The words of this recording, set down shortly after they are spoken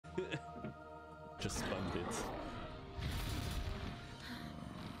Just spammed it.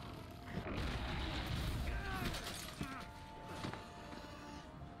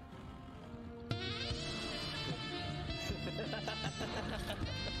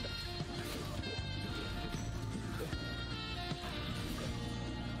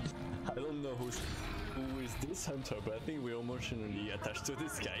 I don't know who is this hunter, but I think we're emotionally attached to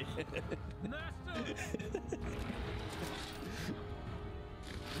this guy.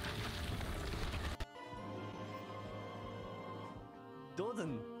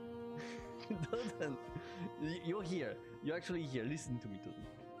 Doden! Doden! You're here. You're actually here. Listen to me, Doden.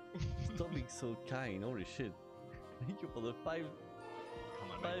 Stop being so kind. Holy shit. Thank you for the five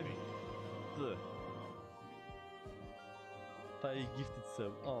gifted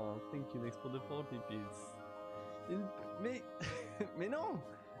sub. Oh, thank you next for the 40 bits. Mais... mais non!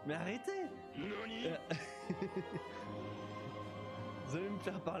 Mais arrêtez! Vous allez me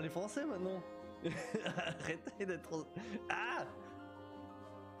faire parler français maintenant? Arrêtez d'être... Ah!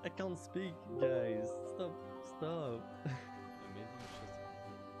 I can't speak, guys. Stop. Stop.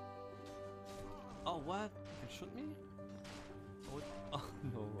 Oh, what? You shoot me? What? Oh,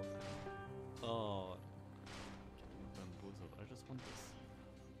 no. Oh. I just want this.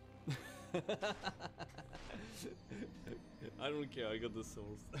 I don't care, I got the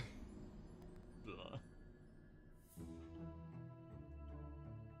souls. Blah.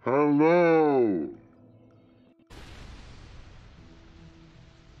 Hello!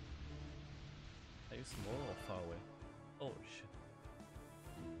 Are you small or far away? Oh shit.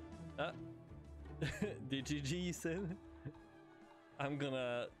 Ah! DGG said. I'm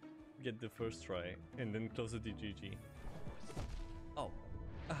gonna get the first try and then close the DGG. Oh.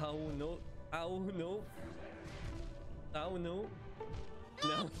 Oh no. Oh no. Oh no.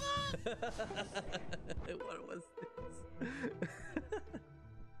 No. What was this?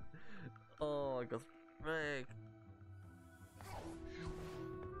 Oh, I got wrecked.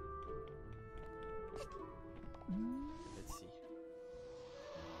 Let's see.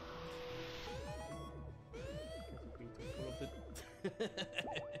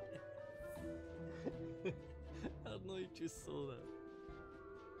 I don't know if you saw that.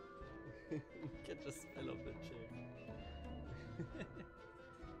 Catch a smell of the chair.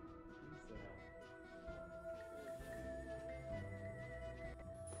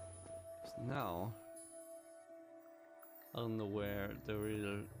 So now, I don't know where the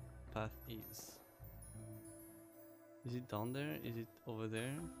real path is. Is it down there? Is it over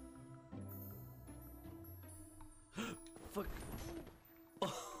there? Fuck!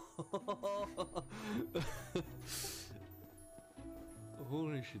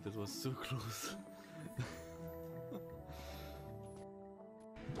 Holy shit, that was so close.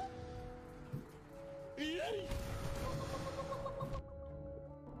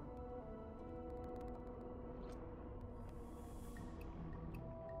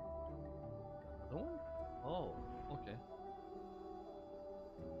 Oh, okay.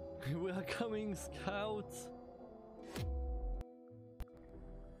 We are coming, scouts!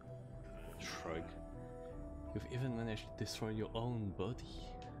 Shrug. You've even managed to destroy your own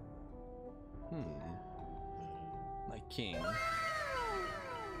body. My king.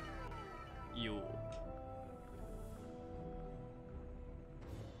 You.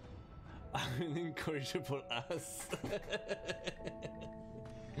 I'm an incorrigible ass.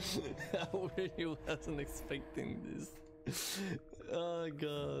 I really wasn't expecting this. Oh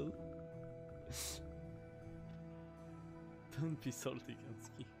god. Don't be salty,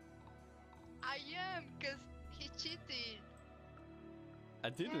 Gansky. I am, because he cheated. I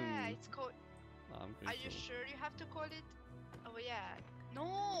didn't. Yeah, it's called... No, I'm going Are you sure you have to call it? Oh yeah.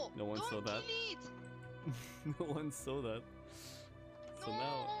 No! No one saw that. Kill it! No one saw that. So no!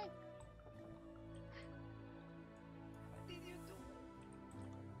 now... What did you do?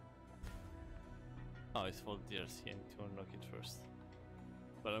 Oh, it's for DLC. I need to unlock it first.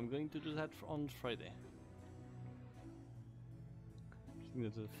 But I'm going to do that on Friday. I think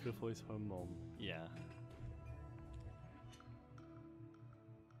that the Filfo is her mom. Yeah.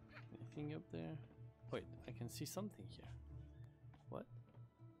 Anything up there? Wait, I can see something here. What?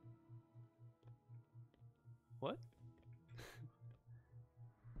 What?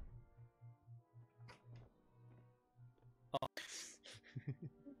 Oh.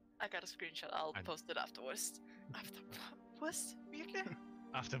 I got a screenshot. I'll post it afterwards. Afterwards? Really?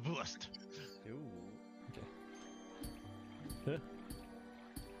 Afterwards. Ooh. Okay. Huh?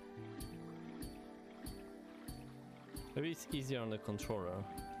 Maybe it's easier on the controller.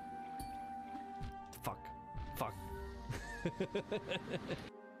 Fuck. Fuck.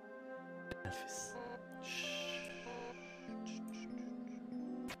 Elvis. Shh.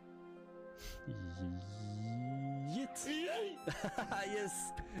 Yeet.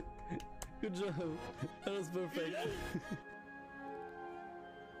 Yes. Good job. That was perfect.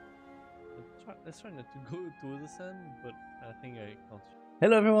 Let's try not to go to the sand, but I think I can't.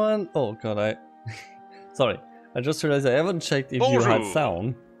 Hello everyone. Oh god, sorry. I just realized I haven't checked if you had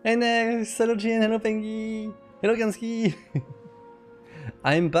sound. Hey Nex, hello Jin, hello Pengi, hello Gansky.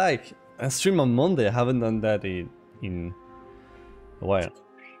 I'm back. I stream on Monday. I haven't done that in a while.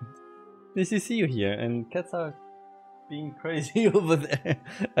 Nice to see you here, and cats are being crazy over there.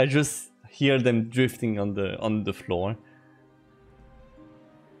 I just hear them drifting on the floor.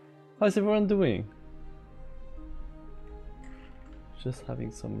 How's everyone doing? Just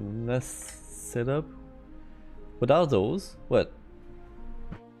having some less setup. What are those? What?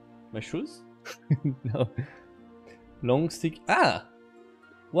 My shoes? No. Long stick. Ah!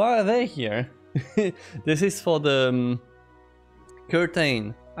 Why are they here? This is for the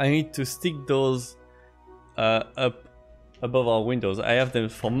curtain. I need to stick those up above our windows. I have them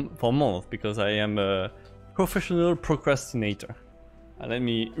for months because I am a professional procrastinator. Let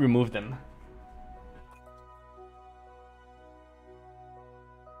me remove them.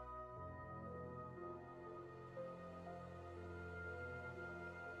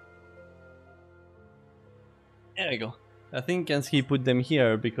 There we go. I think Gansky put them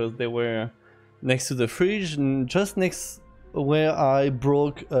here because they were next to the fridge, and just next where I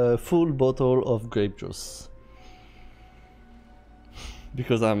broke a full bottle of grape juice.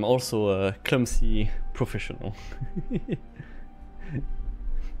 Because I'm also a clumsy professional.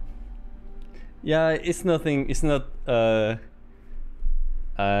 Yeah, it's nothing. It's not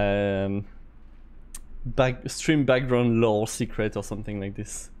stream background lore secret or something like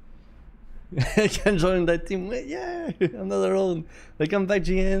this. I can join that team. Yeah, I'm not alone. Like, I'm back,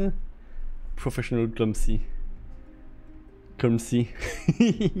 GN. Professional clumsy.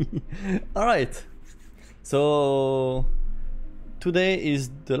 Alright. So today is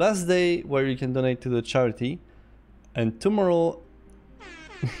the last day where you can donate to the charity, and tomorrow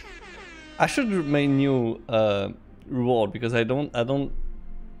I should make new reward because I don't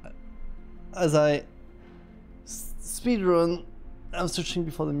as I speedrun. I'm searching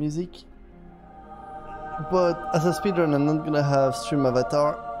before the music, but as a speedrun I'm not gonna have stream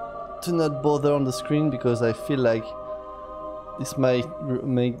avatar to not bother on the screen because I feel like this might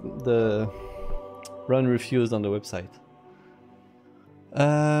make the run refused on the website.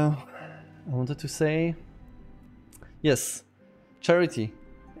 I wanted to say yes, charity.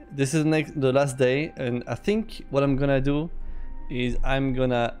 This is the last day, and I think what I'm gonna do is I'm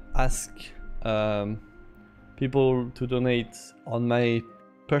gonna ask people to donate on my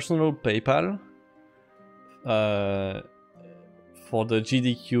personal PayPal for the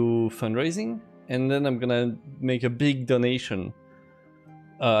GDQ fundraising, and then I'm gonna make a big donation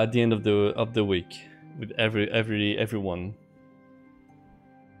at the end of the week with everyone.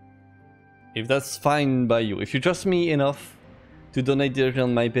 If that's fine by you, if you trust me enough to donate directly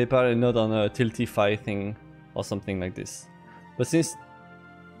on my PayPal and not on a Tiltify thing or something like this. But since...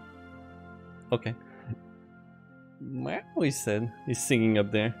 Okay. He said he's singing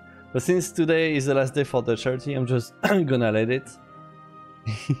up there. But since today is the last day for the charity, I'm just gonna let it.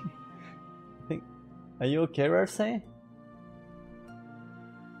 Are you okay, Rarsay?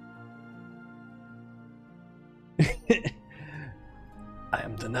 I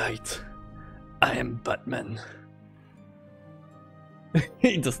am the knight. I am Batman.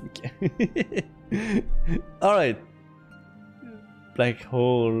 He doesn't care. Alright. Black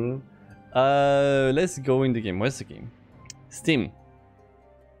hole. Let's go in the game. Where's the game? Steam.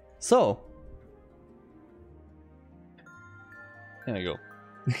 So. There we go.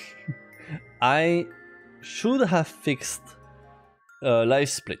 I should have fixed live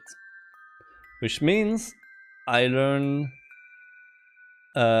split. Which means I learned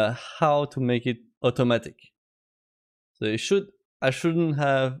how to make it automatic. So I shouldn't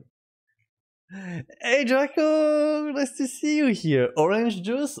have... Hey Draco! Nice to see you here. Orange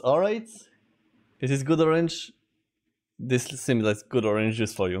juice? Alright. Is this good orange? This seems like good orange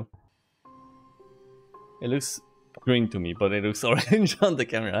juice for you. It looks green to me, but it looks orange on the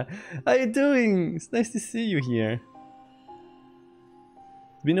camera. How you doing? It's nice to see you here.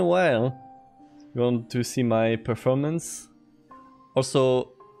 It's been a while. You want to see my performance?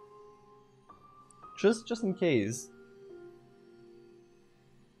 Also, just in case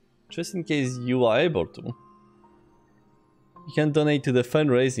you are able to, you can donate to the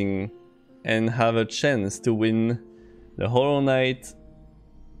fundraising and have a chance to win the Hollow Knight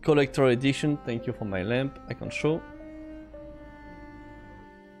Collector Edition. Thank you for my lamp, I can show.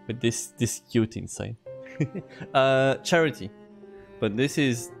 With this cute inside. Charity. But this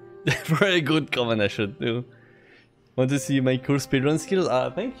is Very good comment, I should do. Want to see my cool speedrun skills?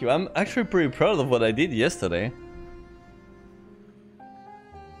 Thank you. I'm actually pretty proud of what I did yesterday.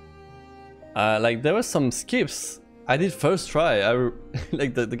 Like there were some skips I did first try.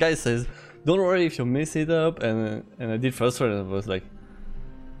 Like the guy says, don't worry if you mess it up, and I did first try, and I was like,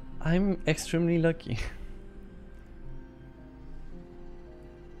 I'm extremely lucky.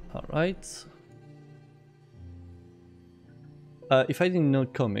 All right. If I didn't know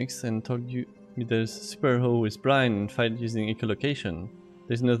comics and told you there's a superhero who is blind and fight using echolocation,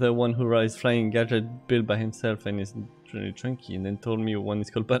 there's another one who rides flying gadget built by himself and is really chunky, and then told me one is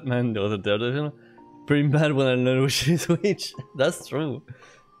called Batman, the other Daredevil. Pretty bad when I learn which is which. That's true.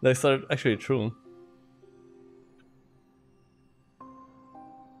 That's actually true.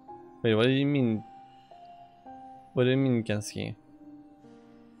 Wait, what do you mean? What do you mean, Gansky?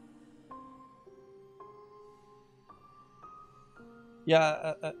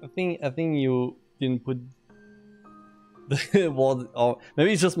 Yeah, I think you didn't put the word, or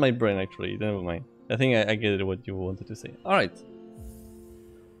maybe it's just my brain actually. Never mind. I think I get what you wanted to say. All right.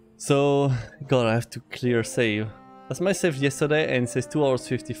 So, God, I have to clear save. That's my save yesterday, and it says 2 hours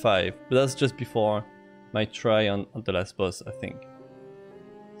 55, but that's just before my try on the last boss, I think.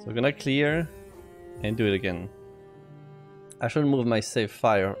 So I'm gonna clear and do it again. I should move my save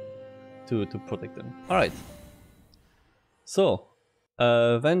file to protect them. All right. So.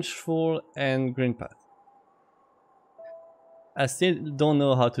 Vengeful and Green Path. I still don't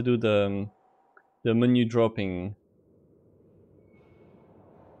know how to do the menu dropping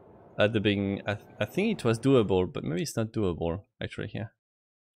at the beginning. I think it was doable, but maybe it's not doable actually here.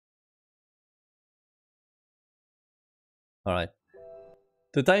 All right.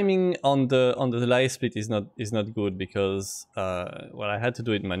 The timing on the light split is not good because well, I had to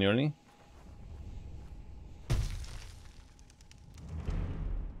do it manually.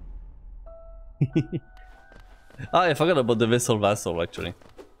 I forgot about the vessel vassal actually.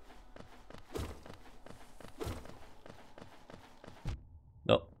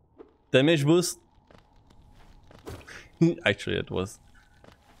 No. Damage boost? Actually it was.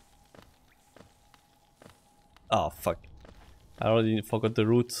 Oh fuck. I already forgot the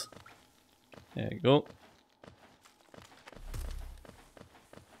route. There you go.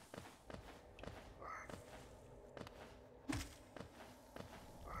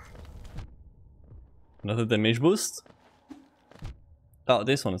 Another damage boost. Oh,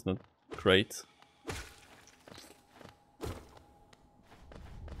 this one is not great.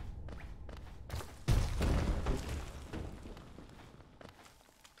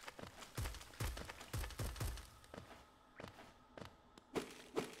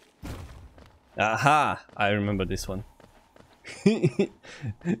 Aha! I remember this one.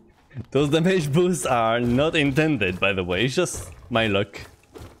 Those damage boosts are not intended, by the way. It's just my luck.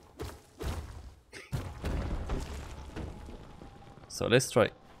 So let's try.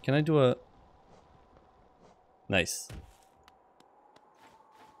 Can I do a... Nice.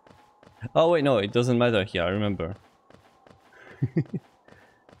 Oh wait, no, it doesn't matter here, I remember.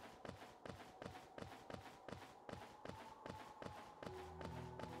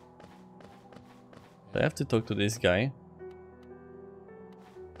 I have to talk to this guy.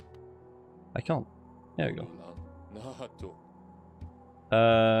 I can't. There we go.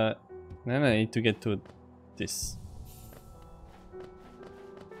 Then I need to get to this.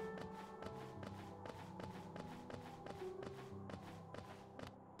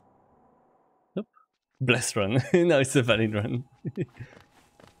 Nope. Blessed run. Now it's a valid run.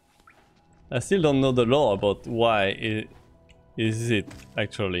 I still don't know the law about why it is it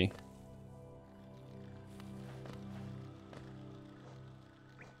actually.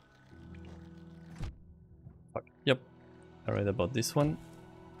 Fuck. Yep. I read about this one.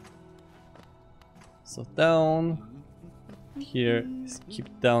 So down. Here is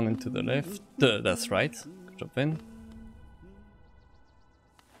keep down and to the left. That's right. Good job, then.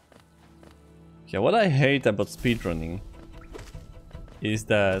 Okay, what I hate about speedrunning is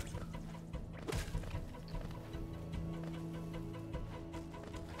that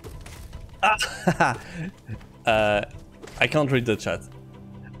I can't read the chat.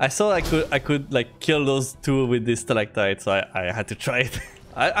 I thought I could like kill those two with this stalactite, so I had to try it.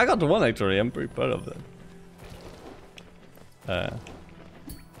 I got one actually. I'm pretty proud of that.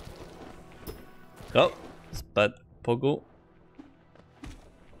 Oh, it's bad pogo.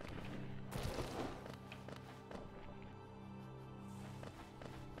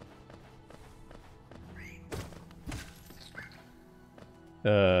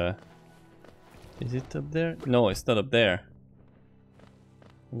 Is it up there? No, it's not up there.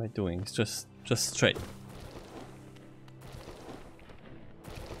 What am I doing? It's just straight.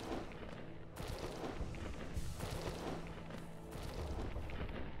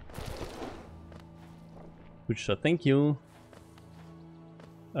 Good shot, thank you.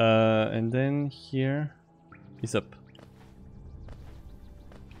 And then here is up.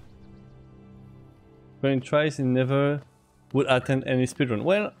 When it tries, it never would attend any speedrun.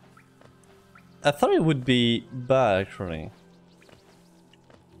 Well, I thought it would be bad actually.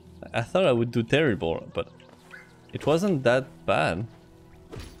 I thought I would do terrible, but it wasn't that bad.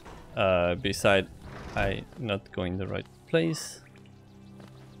 Beside, I not going the right place.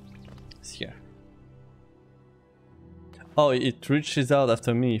 It's here. Oh, it reaches out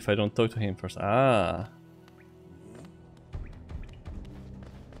after me if I don't talk to him first. Ah.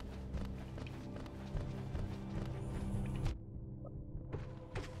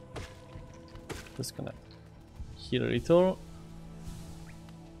 Just gonna heal a little.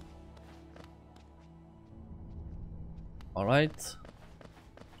 Alright.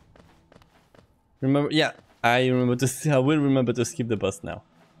 Remember, yeah, I remember to. I will remember to skip the boss now.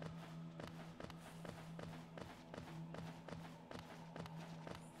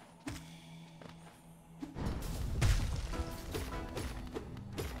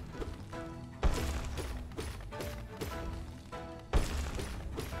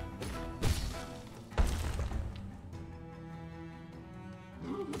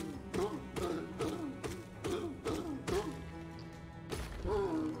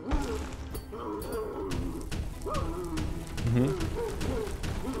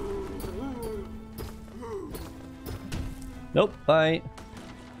 Nope, bye.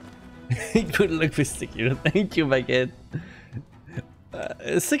 Good luck with Sekiro. Thank you, Baguette.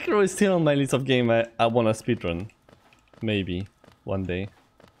 Sekiro is still on my list of games I want to speedrun. Maybe one day.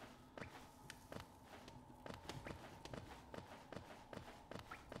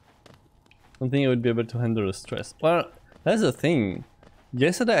 I don't think I would be able to handle the stress. Well, that's the thing.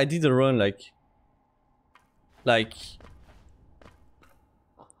 Yesterday I did a run like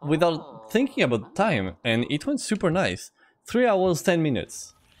without thinking about time, and it went super nice. 3 hours 10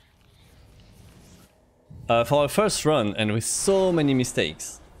 minutes for our first run, and with so many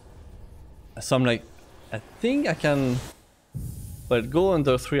mistakes. So I'm like, I think I can, but go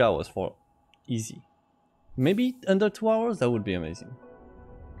under 3 hours for easy. Maybe under 2 hours, that would be amazing.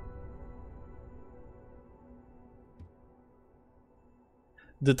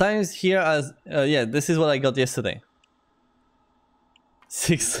 The times here as yeah, this is what I got yesterday.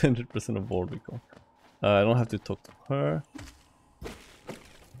 600% of world recall. I don't have to talk to her.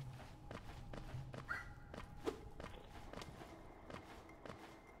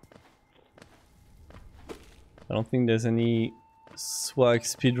 I don't think there's any swag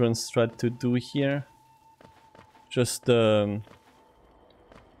speedrun strat to do here. Just the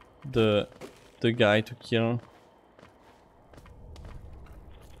guy to kill.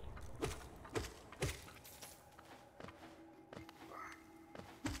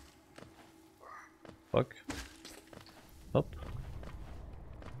 Fuck. Up.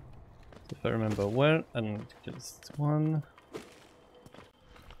 If I remember well, I don't need to kill this one.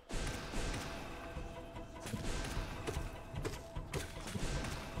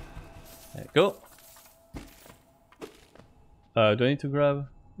 There you go. Do I need to grab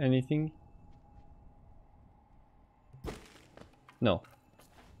anything? No.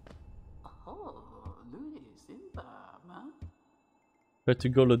 Where to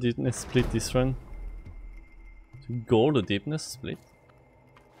go the deepness split this run? To go the deepness split?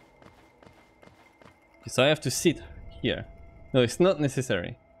 So I have to sit here. No, it's not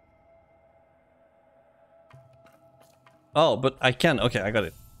necessary. Oh, but I can. Okay, I got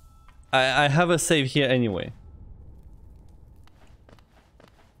it. I have a save here anyway.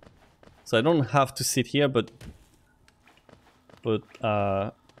 So I don't have to sit here, but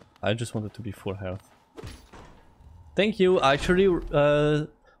I just wanted to be full health. Thank you. I actually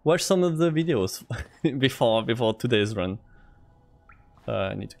watched some of the videos before today's run.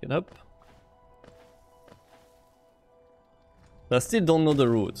 I need to get up. But I still don't know the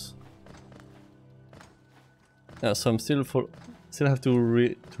routes. Yeah, so I'm still have to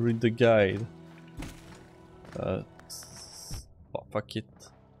read the guide. Oh, fuck it.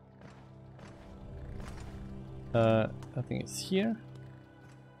 I think it's here.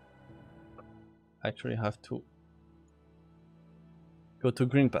 I actually have to go to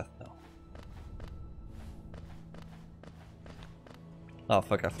green path now. Oh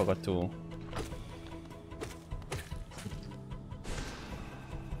fuck, I forgot to...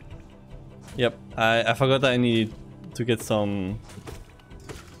 Yep, I forgot I needed to get some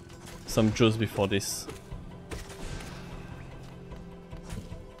juice before this.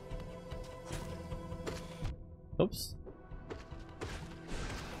 Oops.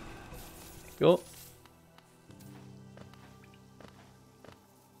 Go.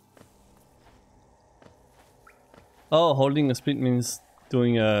 Oh, holding a split means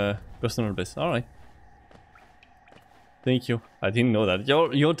doing a personal best. All right. Thank you. I didn't know that.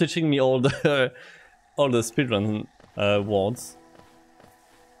 You're teaching me all the all the speedrun words.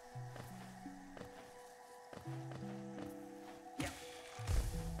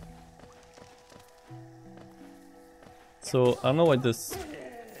 So I don't know why this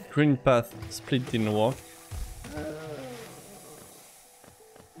green path split didn't work.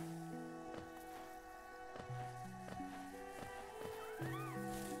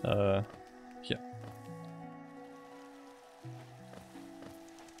 Here.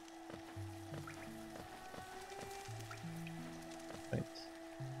 Right.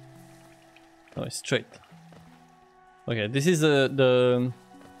 No, it's straight. Okay, this is the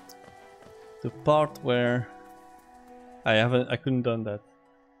part where I couldn't done that.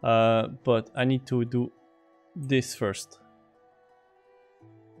 But I need to do this first.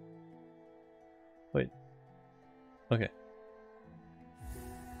 Wait. Okay.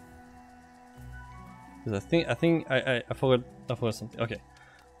 Because I think I forgot something. Okay.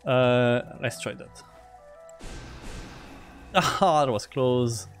 Let's try that. Ah, that was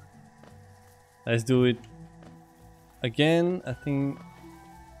close. Let's do it again. I think.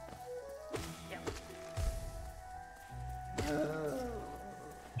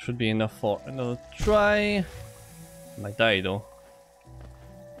 Should be enough for another try. Might die though.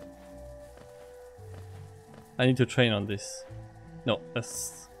 I need to train on this. No,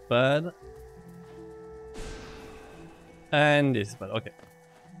 that's bad. And this is bad. Okay.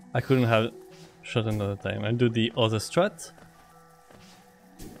 I couldn't have shot another time. I'll do the other strat.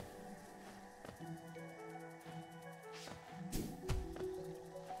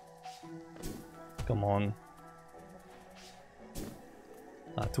 Come on.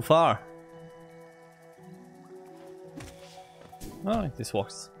 Ah, too far. Oh, this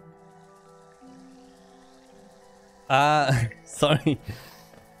works. Ah, sorry.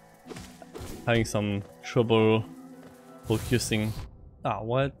 Having some trouble focusing. Ah,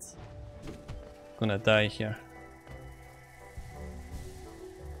 what? Gonna die here.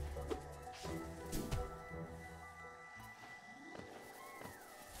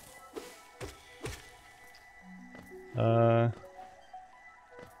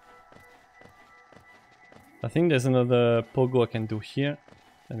 I think there's another pogo I can do here.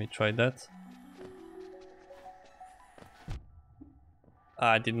 Let me try that.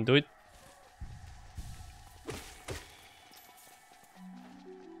 I didn't do it.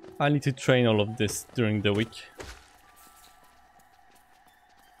 I need to train all of this during the week.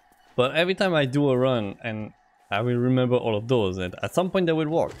 But every time I do a run, and I will remember all of those, and at some point they will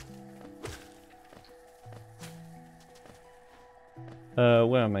work.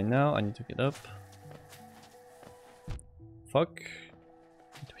 Where am I now? I need to get up. Fuck.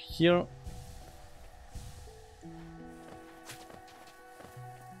 To here.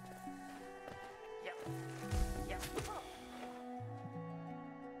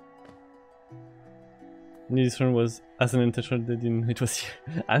 This one was as an intentional dead in it was here.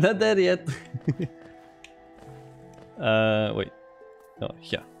 I'm not dead yet. Wait. No,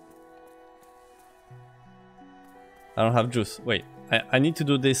 here. I don't have juice. Wait. I need to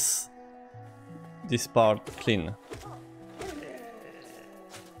do this part clean.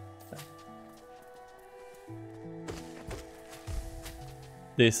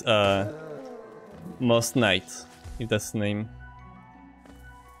 This Moss Knight, if that's the name.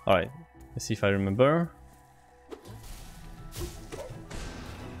 Alright, let's see if I remember.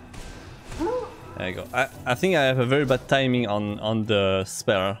 There you go. I think I have a very bad timing on the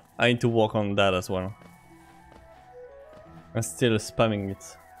spell. I need to work on that as well. I'm still spamming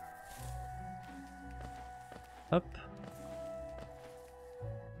it. Up.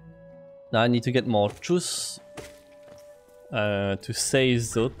 Now I need to get more juice to save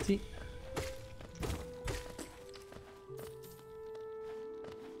Zoti.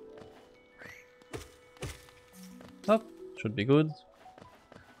 Up. Should be good.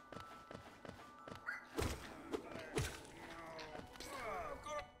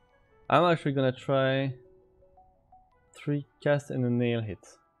 I'm actually gonna try 3 cast and a nail hit.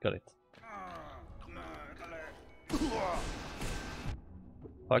 Got it.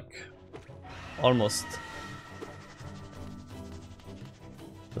 Fuck. Almost.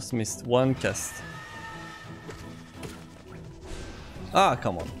 Just missed 1 cast. Ah,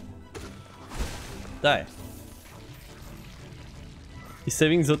 come on. Die. Is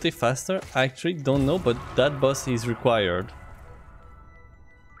saving Zote faster? I actually don't know, but that boss is required.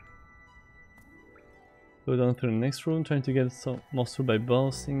 Go down to the next room, trying to get some monster by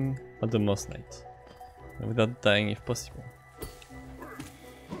bouncing on the Moss Knight. Without dying if possible.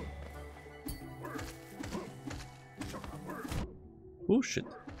 Oh shit.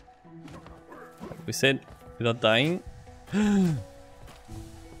 Like we said, without dying.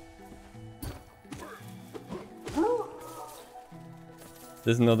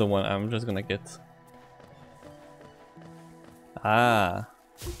 There's another one I'm just gonna get. Ah.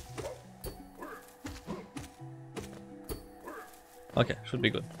 Okay, should be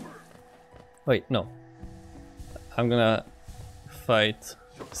good. Wait, no. I'm gonna fight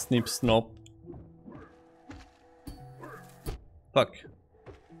Snip Snop. Fuck.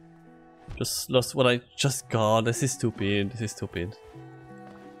 Just lost what I just got. This is stupid. This is stupid.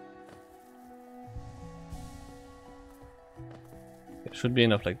 It should be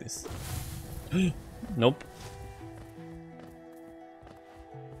enough like this. Nope.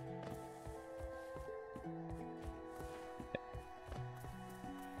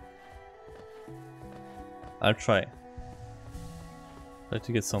 I'll try. Try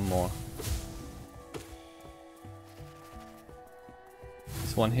to get some more.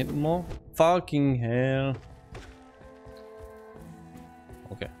 This one hit more? Fucking hell.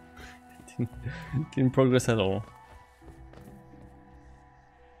 Okay. Didn't progress at all.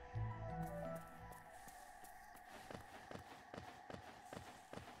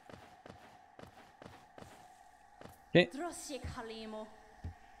 Okay.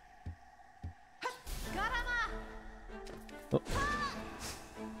 Oh.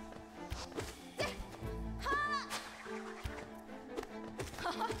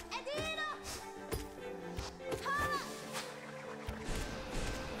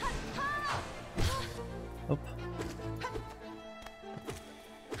 Up.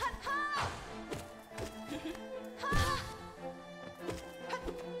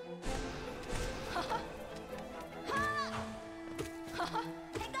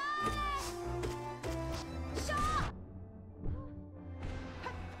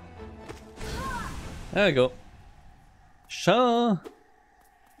 There we go. Sure.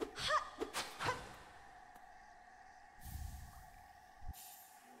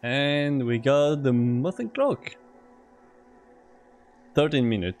 And we got the muffin clock. 13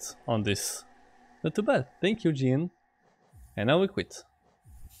 minutes on this. Not too bad. Thank you, Jean. And now we quit.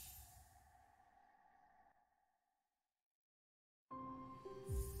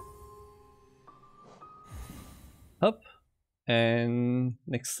 Up. And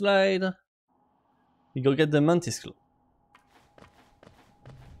next slide. We go get the mantis claw.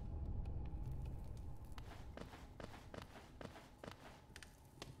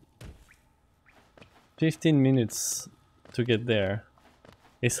 $15 minutes to get there.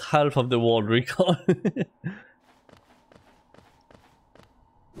 It's half of the world record.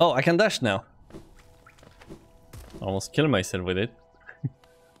 Oh, I can dash now. Almost kill myself with it.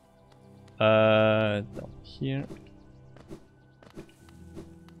 Down here.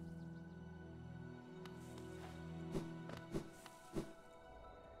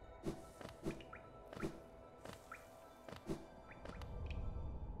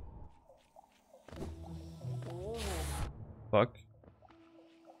 Fuck.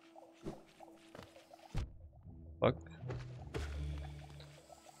 Fuck.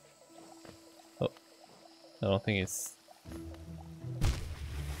 Oh. I don't think it's...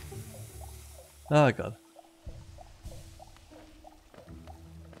 Oh god.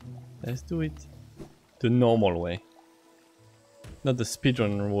 Let's do it the normal way. Not the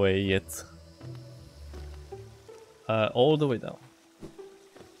speedrun way yet. All the way down.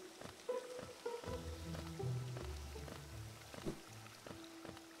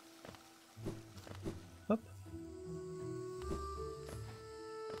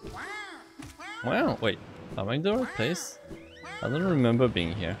 Wow, wait, am I in the right place? I don't remember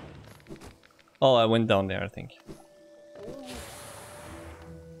being here. Oh, I went down there, I think.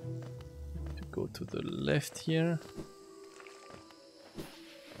 To go to the left here.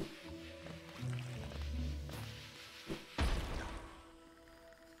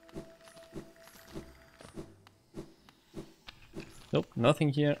 Nope, nothing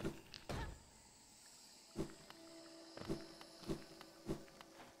here.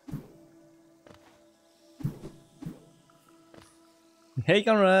 Hey,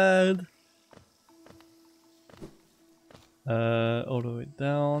 comrade! All the way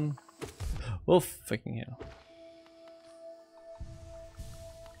down. Oh, fucking hell.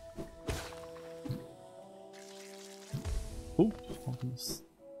 Oops, almost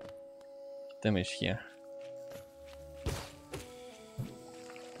damage here.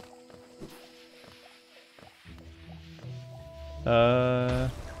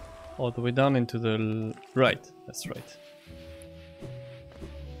 All the way down into the right. That's right.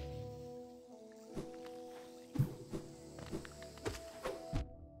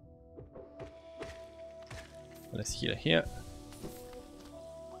 Let's heal here.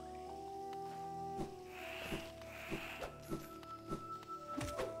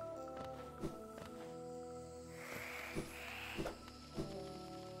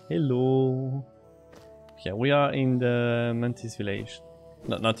 Hello. Yeah, we are in the Mantis village.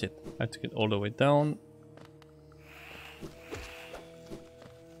 No, not yet. I have to get all the way down.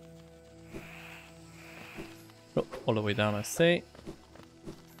 Oh, all the way down, I say.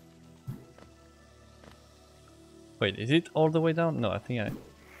 Wait, is it all the way down? No, I think I...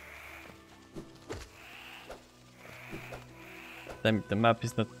 Damn it, the map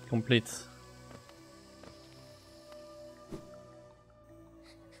is not complete.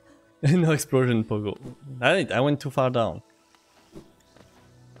 No explosion, Pogo. I went too far down.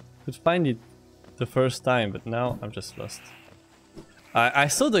 Could find it the first time, but now I'm just lost. I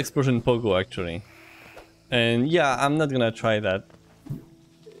saw the explosion Pogo actually. And yeah, I'm not gonna try that.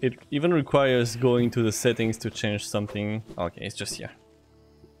 It even requires going to the settings to change something. Okay, it's just here.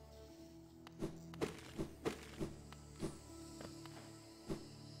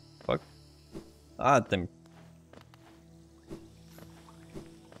 Fuck. Ah, damn.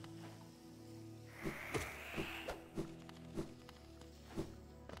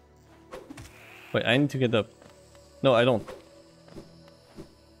 Wait, I need to get up. No, I don't.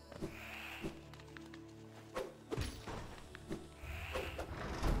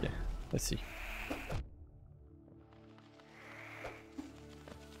 Yeah, let's see.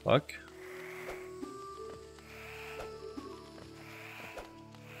 Fuck.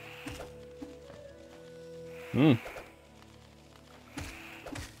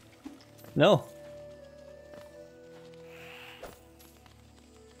 No.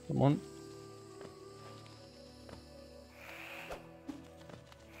 Come on.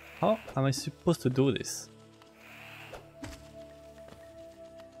 How am I supposed to do this?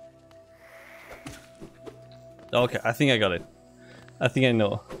 Okay, I think I got it. I think I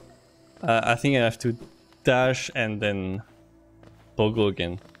know. I think I have to dash and then Pogo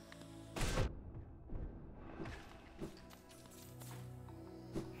again.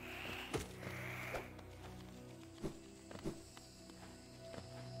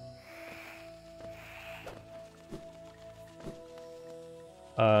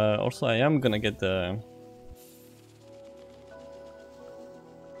 Also, I am gonna get the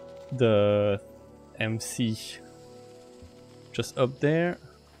MC just up there.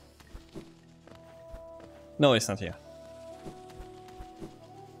 No, it's not here.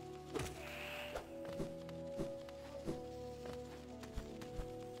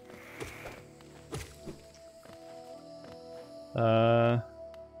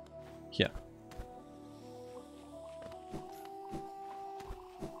 Here.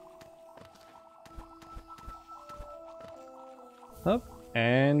 Up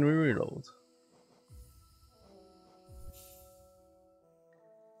and we reload.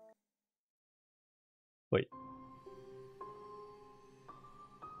 Wait.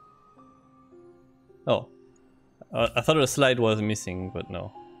 Oh. I thought a slide was missing, but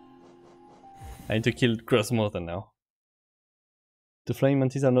no. I need to kill Grossmother now. The flying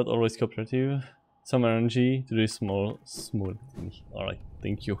mantis are not always cooperative. Some RNG to do small thing. Alright,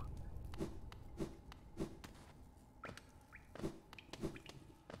 thank you.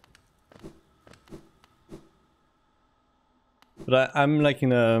 But I'm like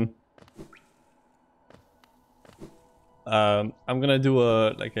in a... I'm gonna do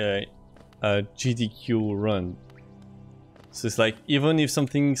a GDQ run. So it's like, even if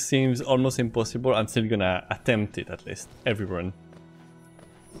something seems almost impossible, I'm still gonna attempt it at least, every run.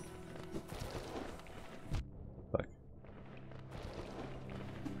 Fuck.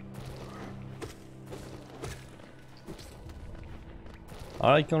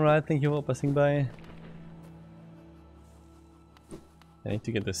 Alright, Conrad, thank you for passing by. I need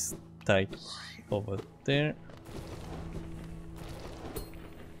to get the stack over there.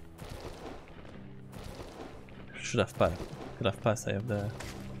 Should have passed. Could have passed. I have the...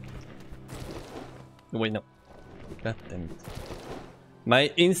 Wait, no. God damn it.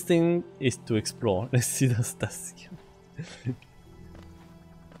 My instinct is to explore. Let's see those tasks.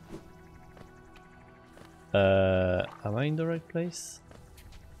 Am I in the right place?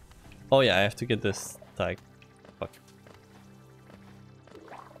 Oh yeah, I have to get this tag. Fuck.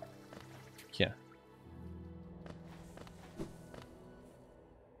 Yeah.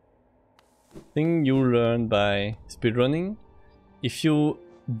 Thing you learn by speedrunning: if you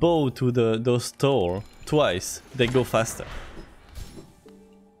bow to those tower twice, they go faster.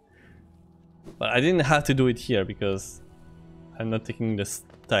 But I didn't have to do it here because I'm not taking the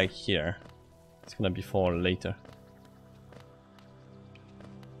stack here. It's gonna be for later.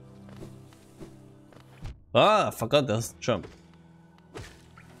 Ah, I forgot those jump.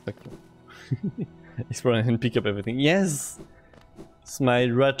 Fuck you. Explore and pick up everything. Yes! It's my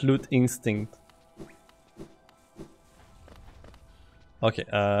rat loot instinct. Okay,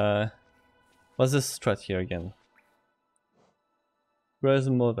 what's the strat here again? Where's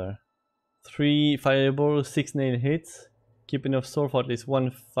mother? 3 fireballs, 6 nail hits. Keep enough sword for at least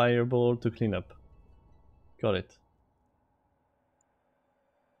 1 fireball to clean up. Got it.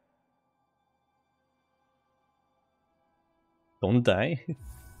 Don't die.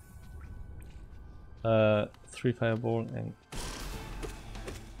 3 fireball and...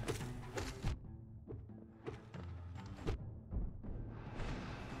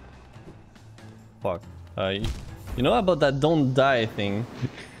 Fuck. You know about that don't die thing?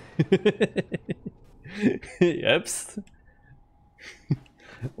 Yeps.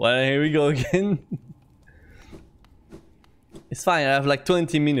 Well, here we go again. It's fine, I have like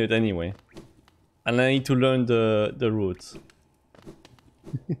 20 minutes anyway. And I need to learn the routes.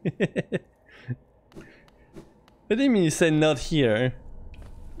 What do you mean you said not here?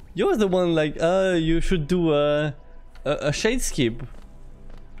 You're the one like, you should do a shade skip.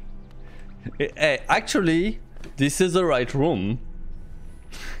 Hey, actually, this is the right room.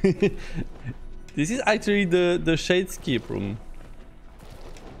 This is actually the shade skip room.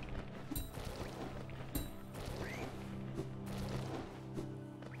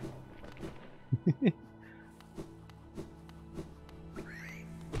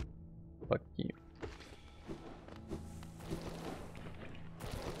 Fuck you.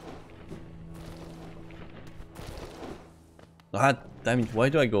 Ah, damn it, why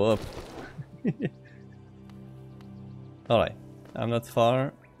do I go up? Alright, I'm not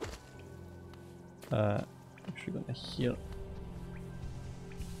far. I'm actually gonna heal.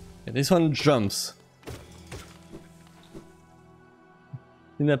 Okay, this one jumps.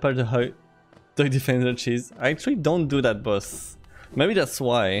 In that part of how the defender cheese. I actually don't do that boss. Maybe that's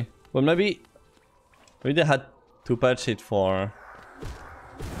why. Well, maybe they had to patch it for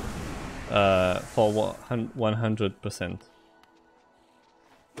 100%.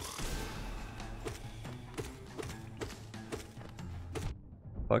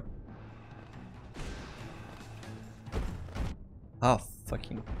 Fuck. Ah,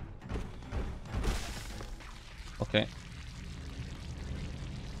 fucking. Okay.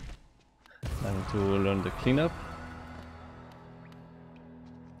 I need to learn the cleanup.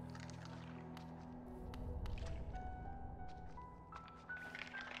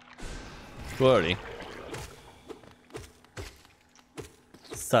 Too early.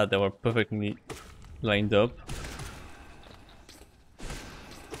 Sad, they were perfectly lined up.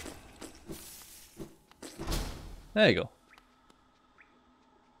 There you go.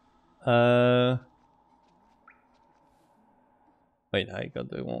 Wait, I got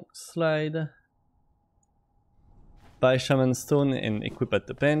the wrong slide. Buy Shaman Stone and equip at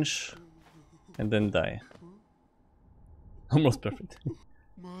the bench. And then die. Almost perfect.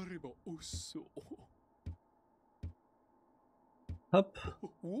 Up.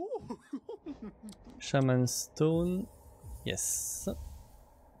 Shaman Stone. Yes.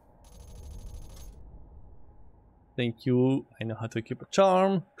 Thank you. I know how to equip a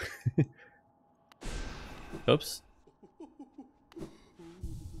charm. Oops.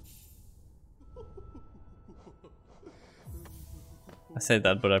 I said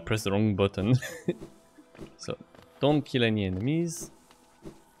that, but I pressed the wrong button. So, don't kill any enemies.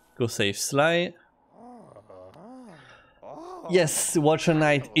 Go save Sly. Yes, Watcher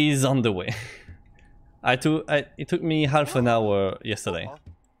Knight is on the way. It took me half an hour yesterday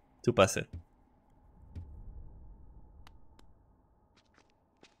to pass it.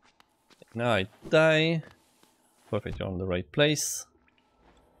 Now I die. Perfect, you're on the right place.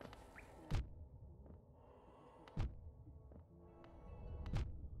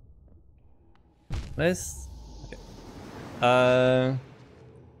 Nice. Okay.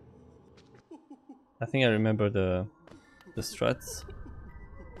 I think I remember the strats.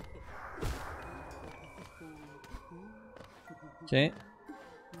 Okay.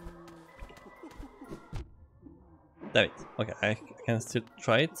 Damn it. Okay, I can still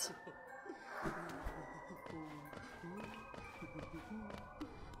try it.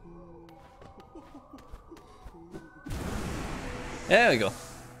 There we go.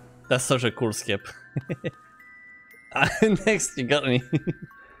 That's such a cool skip. Next, you got me.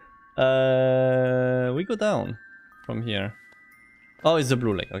 We go down from here. Oh, it's the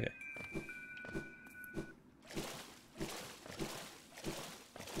blue lake. Okay.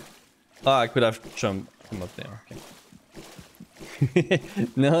 Oh, I could have jumped from up there. Okay.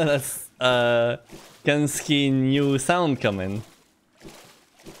 No, that's Kanski new sound coming.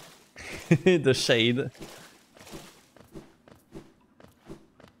 The shade.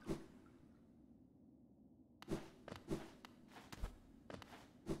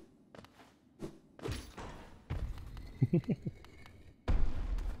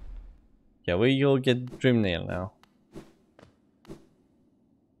 Yeah, we go get Dream Nail now.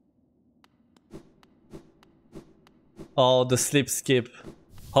 Oh, the slip skip.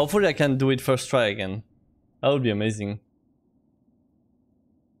 Hopefully I can do it first try again. That would be amazing.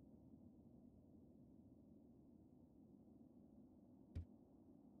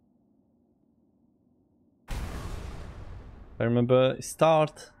 I remember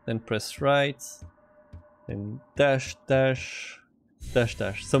start, then press right, then dash, dash, dash,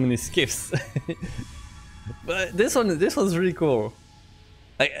 dash. So many skips. But this one's really cool.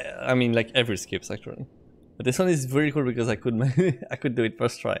 I mean, like every skips actually. But this one is very cool because I could I could do it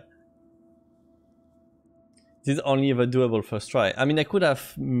first try. This is only ever doable first try. I mean, I could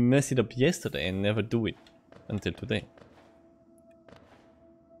have messed it up yesterday and never do it until today.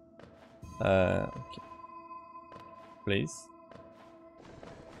 Okay. Please.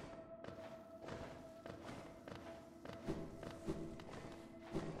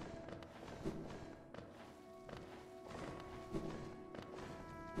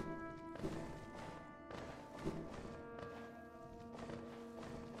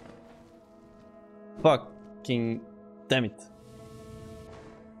 Fucking damn it.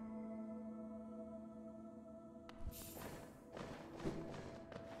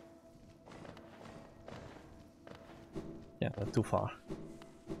 Yeah, not too far.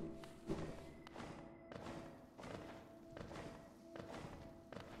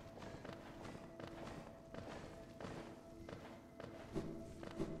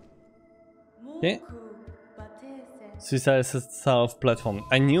 Okay. Suicide South platform.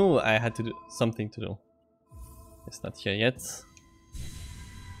 I knew I had to do something to do. It's not here yet.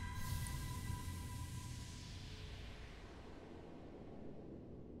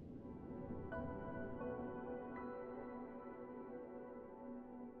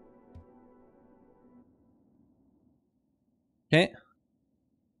 Okay.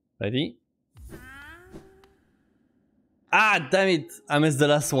 Ready? Ah, damn it! I missed the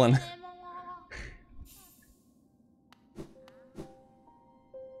last one.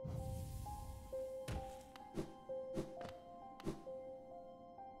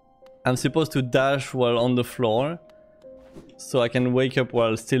 I'm supposed to dash while on the floor, so I can wake up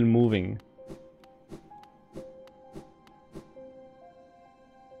while still moving.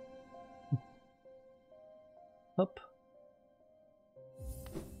 Up.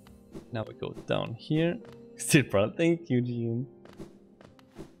 Now we go down here. Still proud. Thank you, June.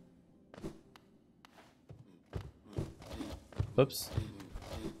 Oops.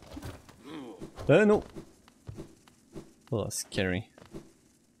 No. Oh, scary.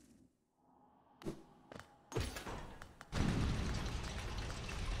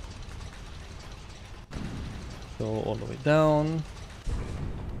 Go all the way down.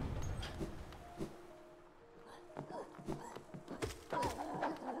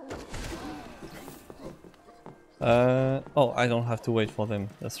 Oh, I don't have to wait for them.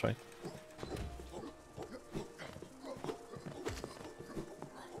 That's right.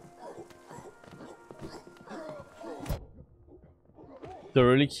 The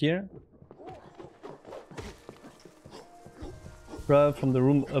relic here. Grab from the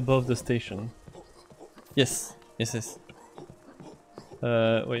room above the station. Yes, yes.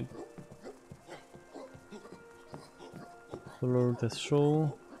 Wait. Follow the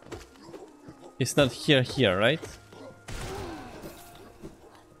show. It's not here, right?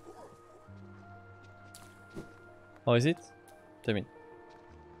 Oh, is it? Damn it.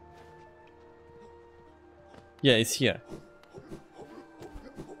 Yeah, it's here.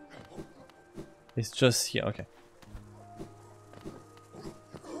 It's just here, okay.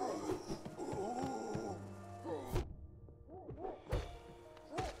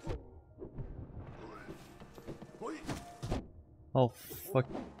 Oh, fuck.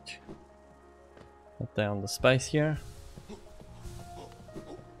 Not down the spice here.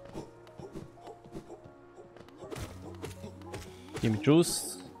 Give me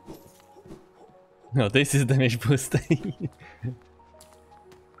juice. No, this is damage boost.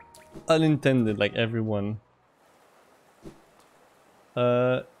 Unintended, like everyone.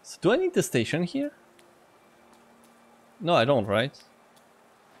 So do I need the station here? No, I don't, right?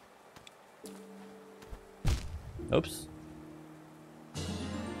 Oops.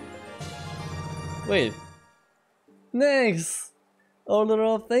 Wait. Next!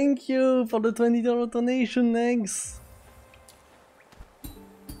 Order, thank you for the $20 donation, next!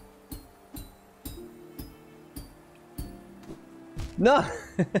 No!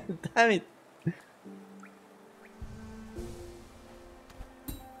 Damn it!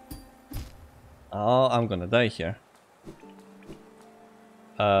 Oh, I'm gonna die here.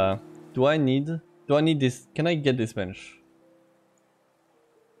 Do I need this? Can I get this bench?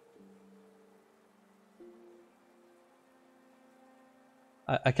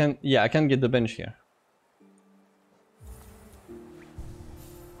 I can, yeah, I can get the bench here.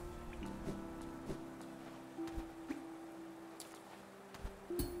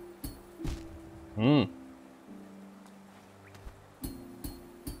 Hmm.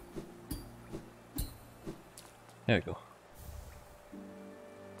 There we go.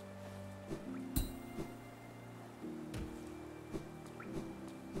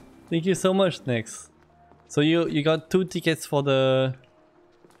 Thank you so much, Nex. So you got 2 tickets for the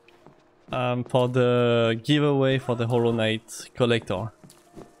giveaway for the Hollow Knight collector.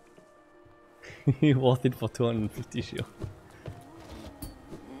 Worth it for 250 shield.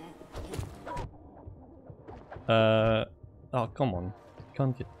 Oh come on,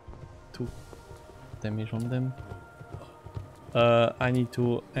 can't get 2 damage on them. I need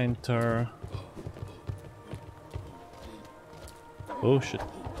to enter. Oh shit.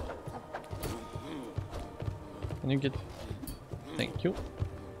 Can you get... Thank you.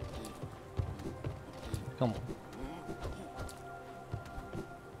 Come on.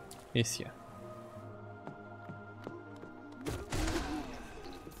 It's here.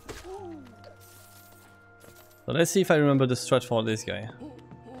 So let's see if I remember the strat for this guy.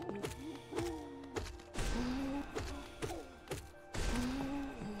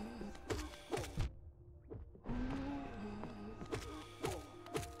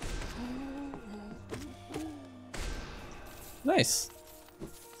 Nice.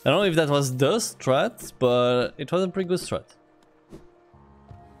 I don't know if that was the strat, but it was a pretty good strat.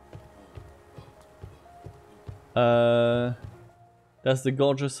 That's the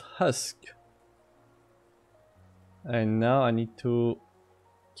gorgeous husk. And now I need to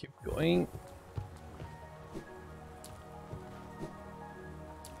keep going.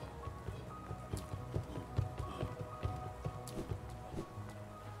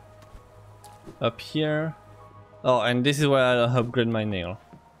 Up here. Oh, and this is where I'll upgrade my nail.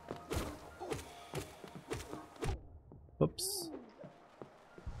 Oops.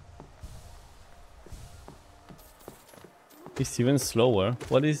 It's even slower.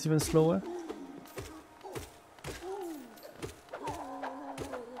 What is even slower?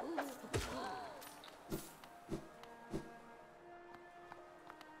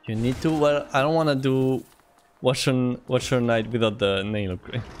 You need to. Well, I don't want to do Watcher Knight without the nail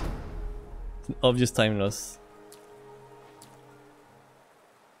upgrade. It's an obvious time loss.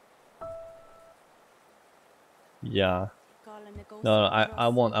 Yeah. No, I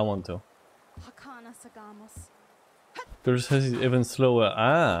want to. Yours is even slower.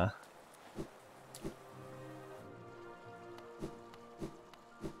 Ah.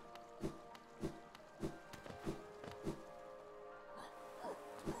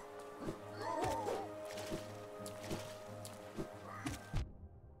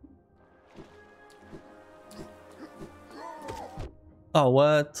 Oh,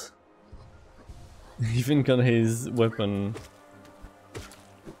 what? Even got his weapon.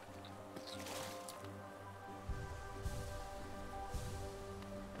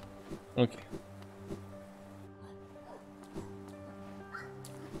 Okay.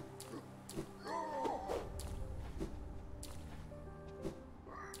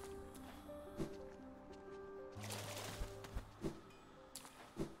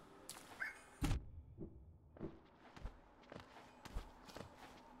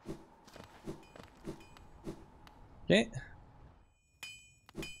 Okay.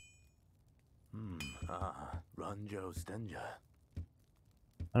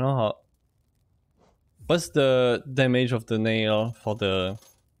 I don't know how. What's the damage of the nail for the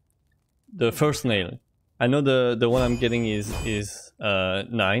first nail? I know the one I'm getting is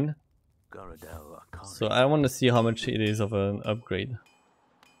 9. So I want to see how much it is of an upgrade.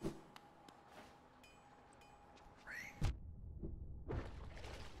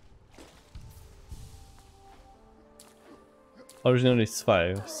 Originally it's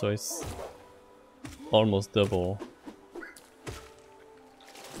 5, so it's almost double.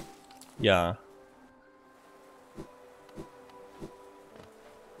 Yeah.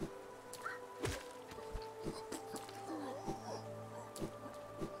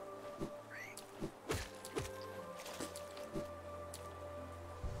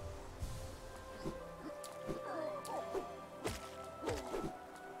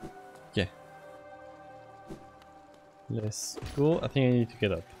 Okay. Let's go. I think I need to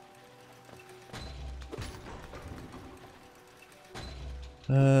get up.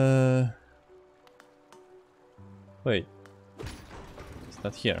 Wait. It's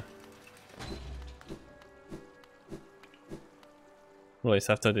not here. Oh, it's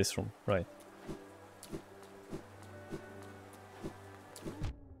after this room, right.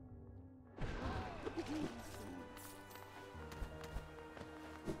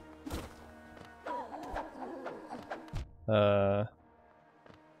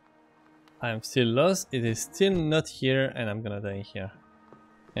 I'm still lost. It is still not here, and I'm gonna die here.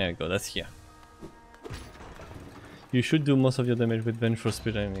 There you go, that's here. You should do most of your damage with vengeful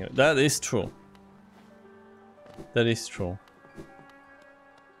speedrun anyway. That is true. That is true.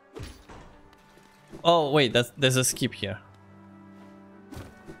 Oh wait, there's a skip here.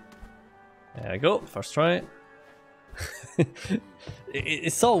 There I go, first try.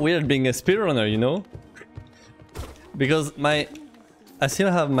 It's so weird being a speedrunner, you know? Because I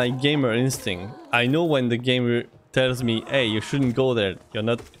still have my gamer instinct. I know when the gamer tells me, hey, you shouldn't go there, you're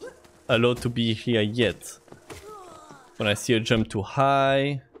not allowed to be here yet. When I see a jump too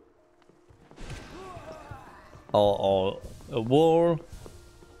high, or a wall.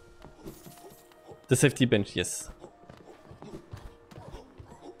 The safety bench, yes.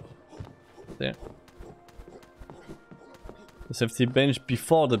 There. The safety bench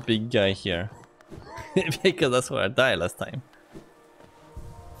before the big guy here. Because that's where I died last time.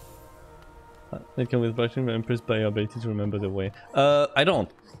 I come with brushing, but I'm impressed by your ability to remember the way. I don't,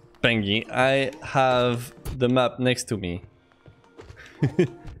 Pengy. I have the map next to me.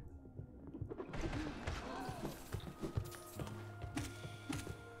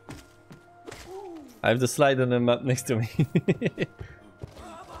 I have the slide on the map next to me.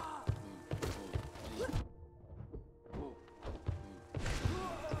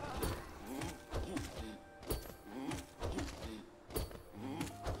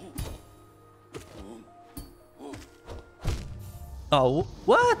 Oh,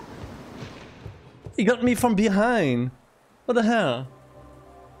 what? He got me from behind. What the hell?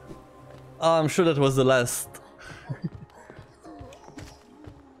 Oh, I'm sure that was the last.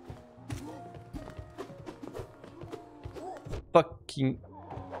 Fucking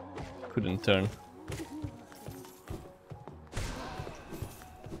couldn't turn.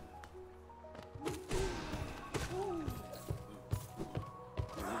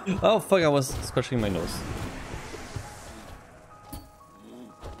 Oh fuck, I was scratching my nose.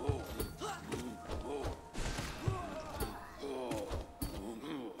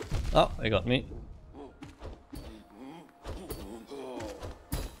 Oh, they got me.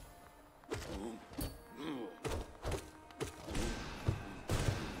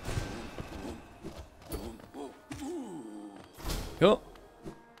 Go.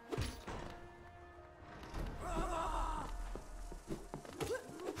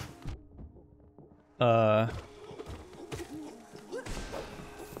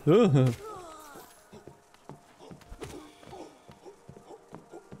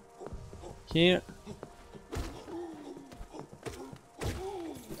 Here.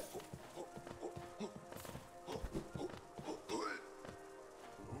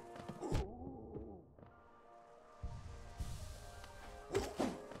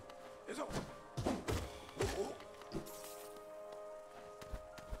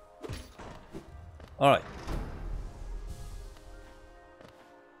 All right.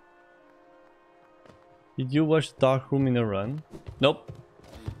 Did you watch Dark Room in a run? Nope.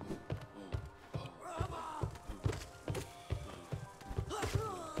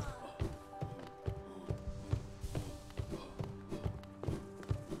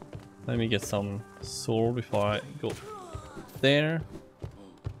 Let me get some soul before I go there.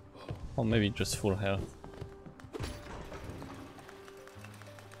 Or maybe just full health.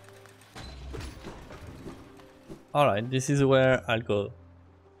 Alright, this is where I'll go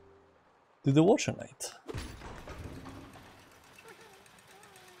do the Watcher Night.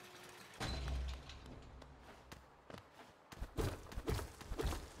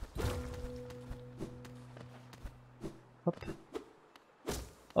 Up.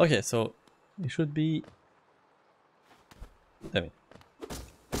 Okay, so it should be... Damn it.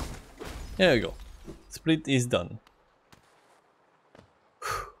 There you go. Split is done.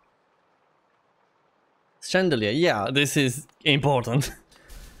 Chandelier, yeah, this is important.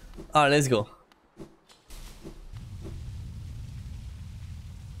 Alright, let's go.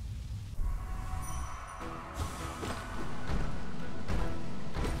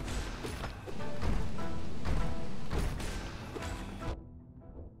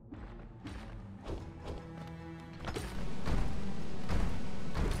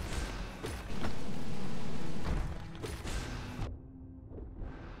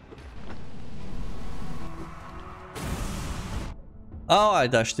 Oh, I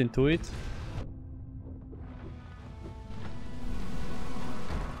dashed into it.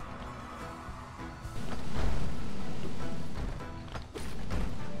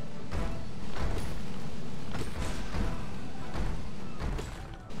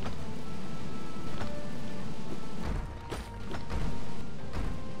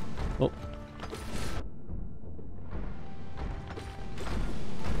 Oh.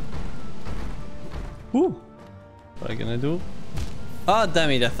 Ooh. What am I gonna do? Ah,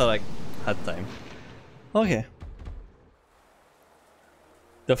 damn it, I thought I had time. Okay.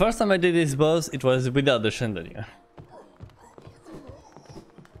 The first time I did this boss, it was without the chandelier.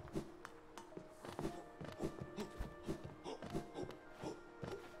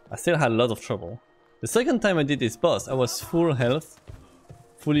 I still had a lot of trouble. The second time I did this boss, I was full health,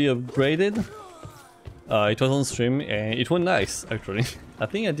 fully upgraded. It was on stream and it went nice, actually. I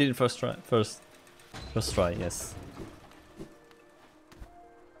think I did it first try, yes.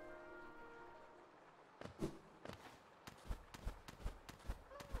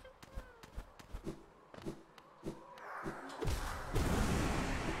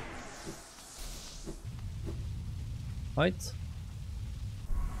 Right.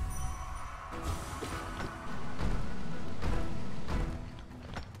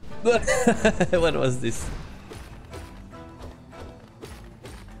 What was this?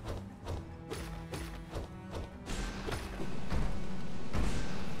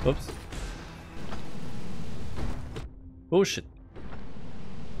 Oops. Oh shit.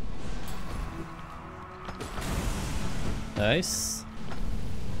 Nice.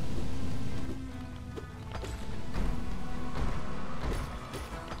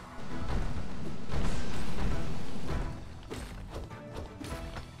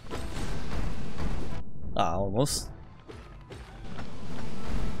 Ah, almost.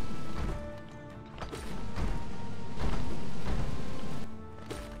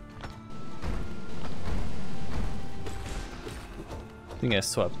 I think I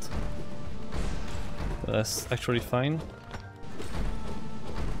swapped. But that's actually fine.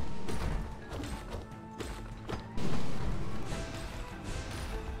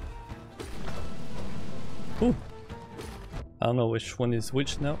 Ooh. I don't know which one is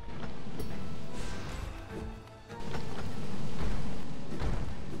which now.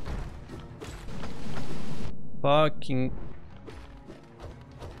 Fucking...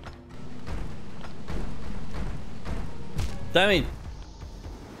 Damn it!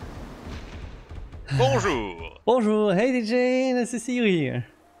 Bonjour! Bonjour! Hey DJ! Nice to see you here!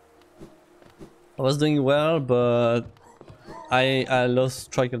 I was doing well, but I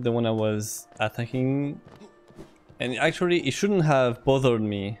lost track of the one I was attacking. And actually, it shouldn't have bothered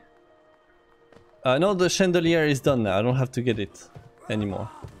me. No, the chandelier is done now. I don't have to get it anymore.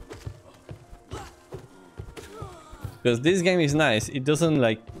 Because this game is nice. It doesn't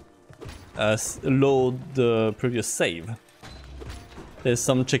like load the previous save. There's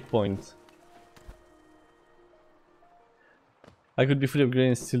some checkpoint. I could be fully upgraded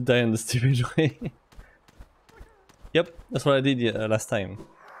and still die on the stupid way. Yep, that's what I did last time.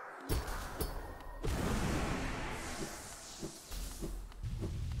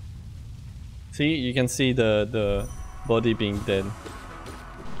 See, you can see the body being dead.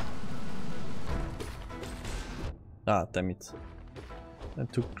 Ah, damn it. I'm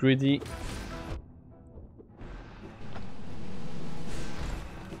too greedy.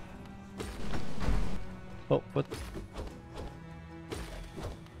 Oh, what?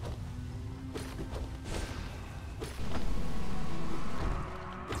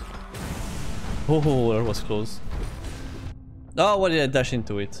 Oh, that was close. Oh, why did I dash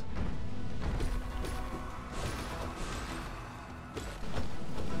into it?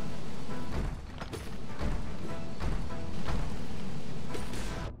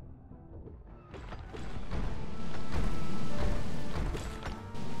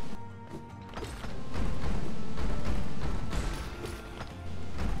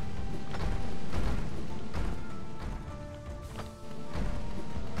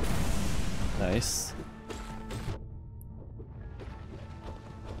 Nice.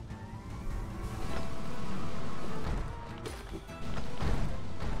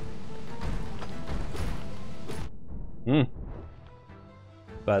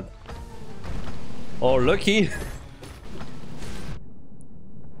 Bad. Oh, lucky.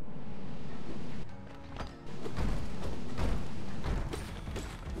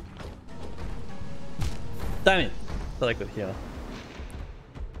 Damn it! Thought I could heal.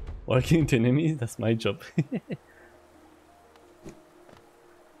 Walking into enemies, that's my job.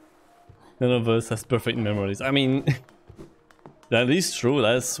 None of us has perfect memories. I mean, that is true,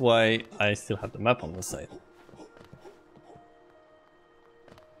 that's why I still have the map on the side.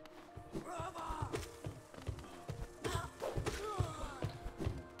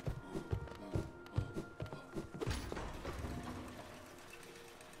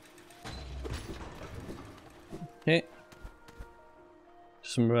 Okay.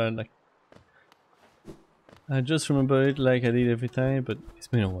 I just remember it like I did every time, but it's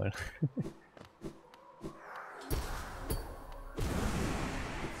been a while.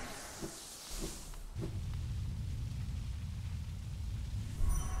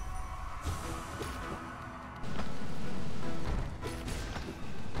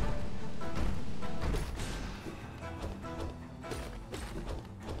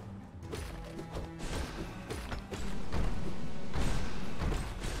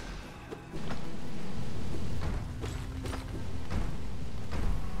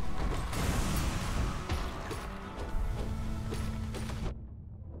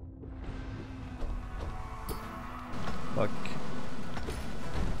 Fuck.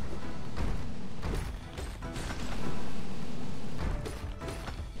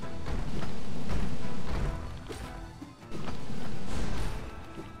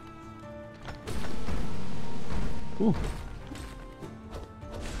 Ooh.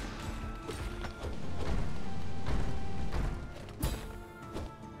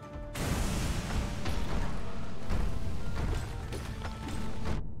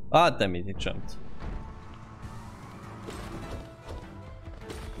 Ah, damn it, it jumped.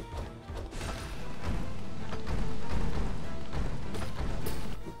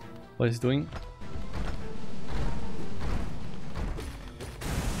 What is it doing?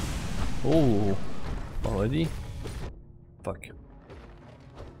 Oh, already? Fuck.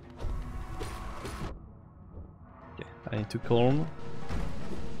 Okay, I need to calm.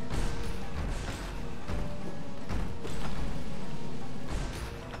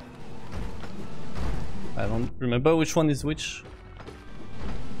 I don't remember which one is which.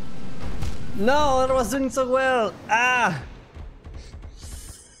 No, that was doing so well! Ah!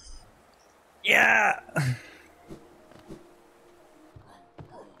 Yeah! I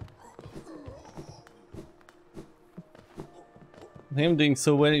think I'm doing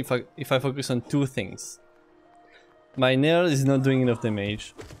so well if I focus on two things. My nail is not doing enough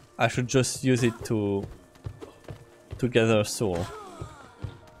damage. I should just use it to gather a soul.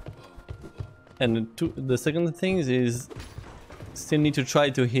 And the second thing is still need to try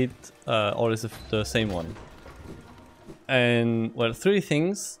to hit always the same one. And well, three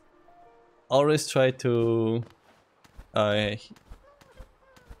things. Always try to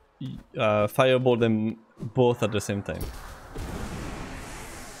fireball them both at the same time.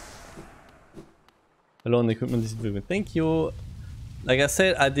 Alone equipment is very good. Thank you. Like I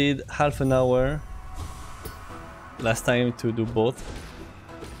said, I did half an hour last time to do both.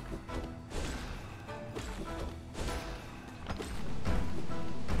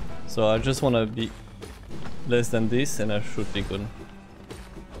 So I just want to be less than this and I should be good.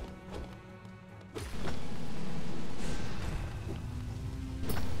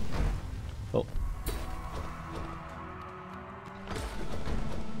 Oh.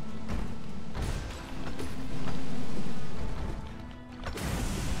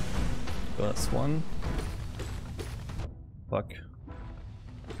 So that's one. Fuck.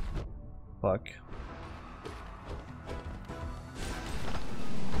 Fuck.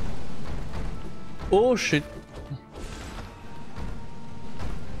 Oh shit.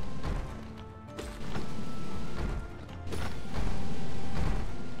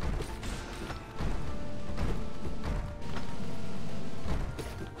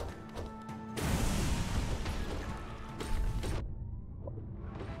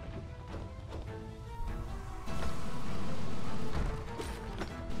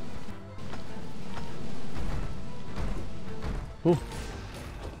 Ooh.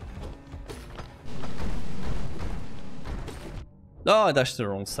 Oh, I dashed the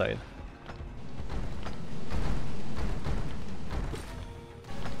wrong side.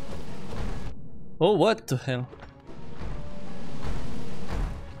 Oh, what the hell?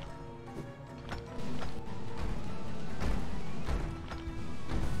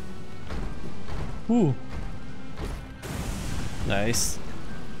 Ooh. Nice.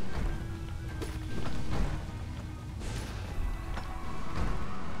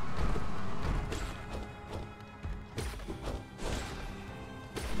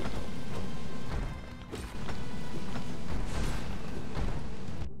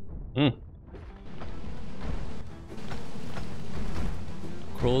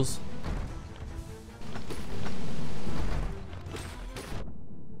 Crows.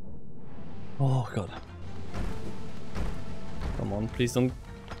 Oh god. Come on, please don't.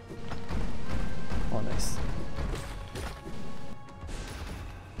 Oh, nice.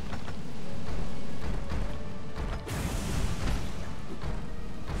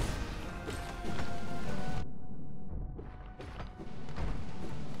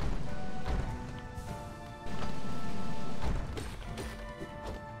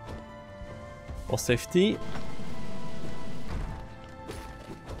 For safety.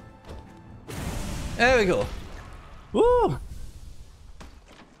 There we go. Woo!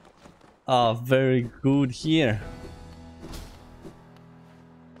 Ah, very good here.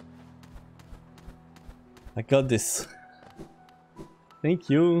 I got this. Thank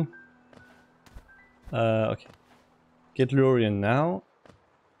you. Okay. Get Lurian now.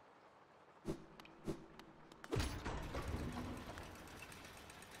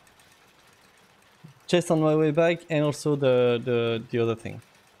 Chest on my way back, and also the other thing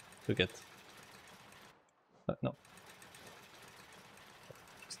to get. No.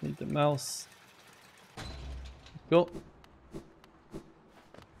 Just need the mouse. Go.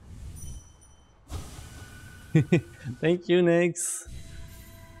 Thank you, Nix.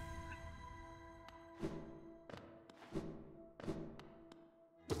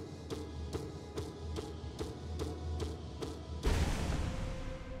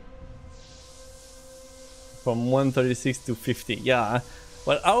 From 136 to 50. Yeah.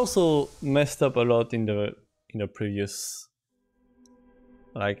 Well, I also messed up a lot in the previous.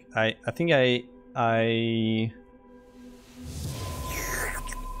 Like I think I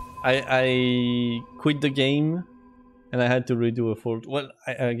quit the game and I had to redo a full. Well,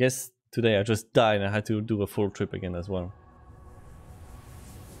 I guess today I just died and I had to do a full trip again as well.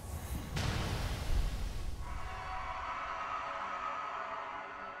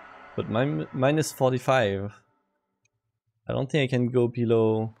 But minus 45. I don't think I can go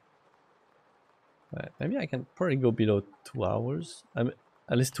below. Maybe I can probably go below 2 hours.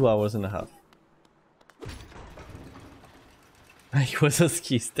 At least 2 hours and a half. He was a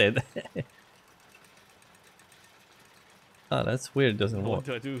ski dead. Ah, that's weird. Doesn't work. What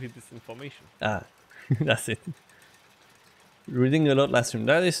do I do with this information? Ah, that's it. Reading a lot last stream.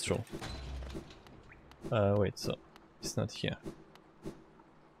 That is true. Wait. So it's not here.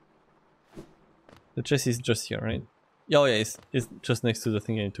 The chest is just here, right? Oh yeah, it's just next to the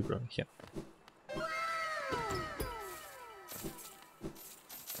thing I need to grab here.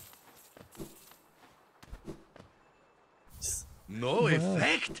 No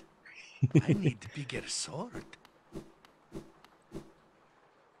effect. I need bigger sword.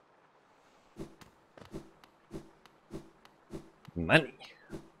 Money.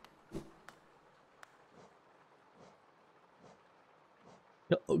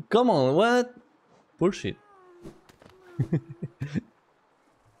 Oh, come on, what? Bullshit. Okay,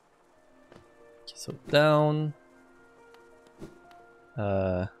 so down.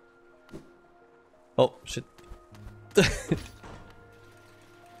 Oh shit. If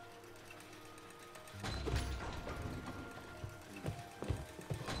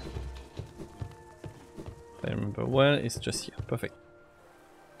I remember well, it's just here. Perfect.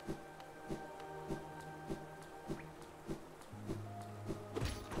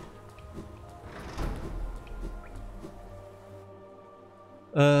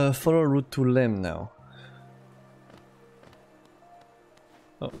 Follow route to Lem now.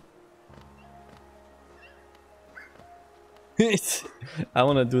 Oh. I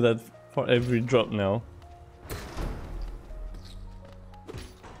wanna do that for every drop now.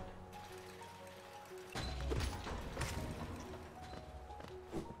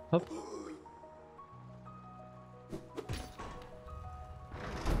 Hop.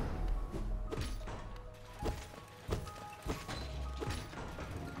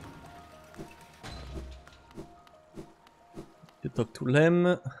 You talk to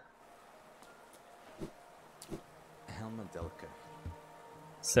Lem.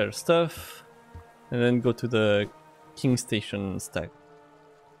 Sell stuff. And then go to the King Station stack.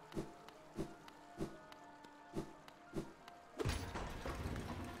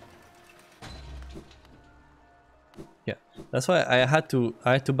 Yeah, that's why I had to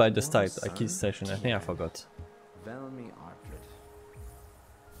buy the start at King Station. I think I forgot.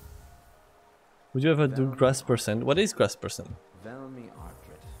 Would you ever do grass percent? What is grass percent?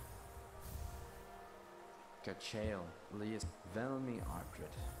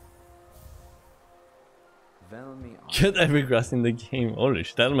 Cut every grass in the game. Holy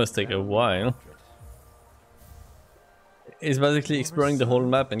shit, that must take a while. It's basically exploring the whole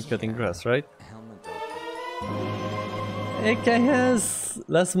map and cutting grass, right? Hey Kayas!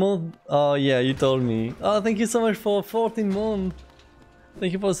 Last month. Oh yeah, you told me. Oh, thank you so much for 14 months.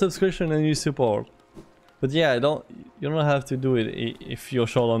 Thank you for the subscription and your support. But yeah, you don't have to do it if you're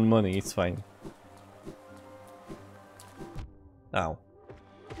short on money. It's fine. Ow.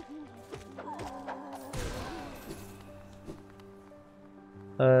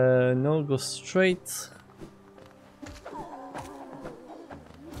 No, go straight.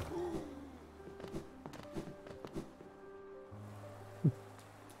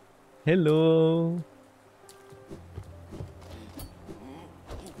 Hello.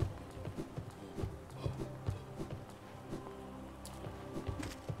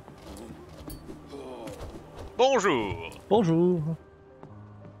 Bonjour. Bonjour.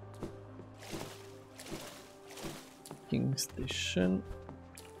 King Station.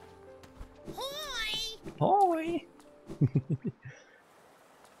 Hoi.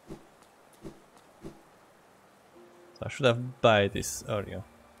 So I should have bought this earlier.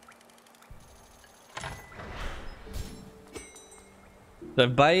 So I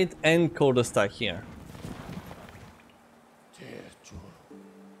buy it and call the stack here.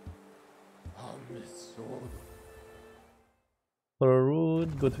 For a route.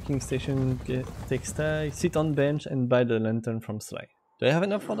 food, go to King Station, take stag, sit on bench and buy the lantern from Sly. Do I have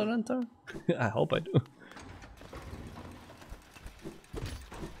enough for the lantern? I hope I do.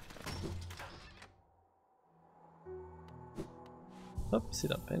 Oh,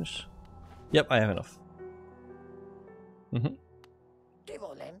 sit on bench. Yep, I have enough.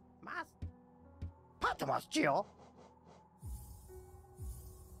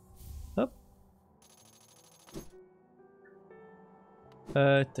 Up.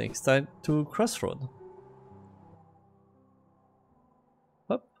 Takes time to crossroad.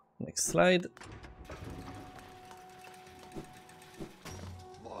 Up. Next slide.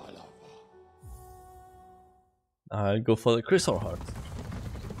 I'll go for the crystal heart.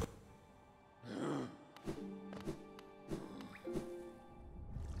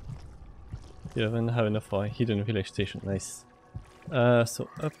 You haven't have enough for a hidden village station, nice. So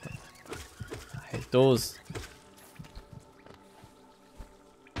up. I hate those.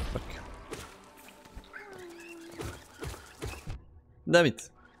 Fuck. Damn it.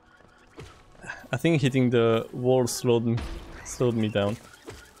 I think hitting the wall slowed me down.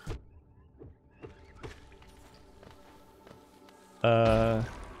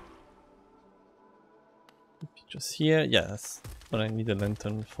 Just here, yeah, that's what I need a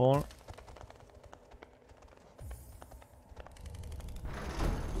lantern for.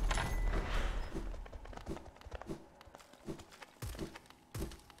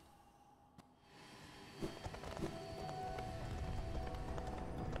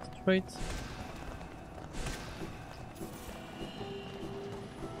 Straight.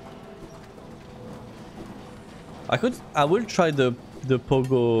 I will try the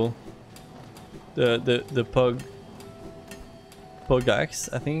pogo, the pogax,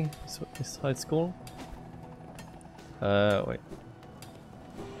 I think is how it's called. Wait.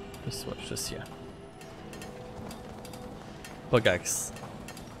 Just watch this here. Pogax.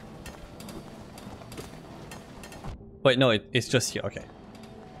 Wait, no, it's just here. Okay.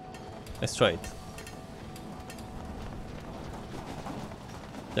 Let's try it.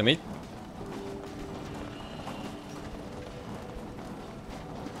 Damn it.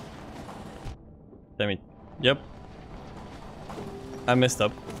 Damn it. Yep. I messed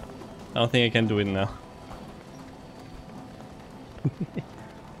up. I don't think I can do it now.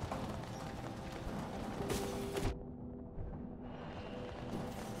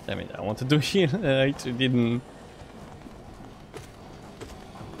 Damn it, I want to do here. I actually didn't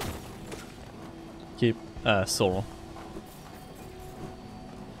keep solo.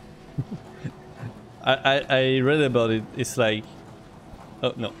 I read about it. It's like,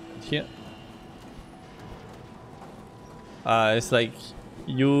 oh no, here. It's like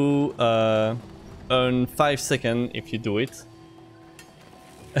you earn 5 seconds if you do it,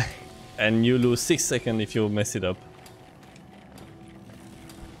 and you lose 6 seconds if you mess it up.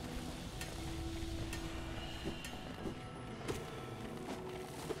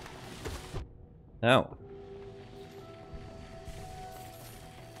 Now.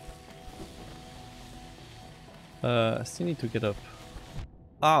 I still need to get up.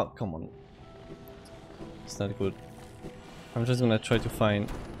 Oh, come on. It's not good. I'm just gonna try to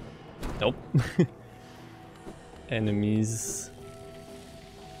find... Nope. Enemies.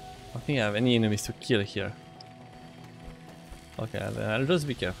 I don't think I have any enemies to kill here. Okay, then I'll just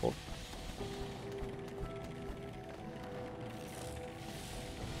be careful.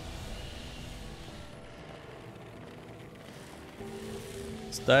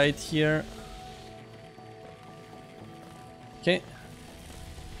 Let's die here. Okay.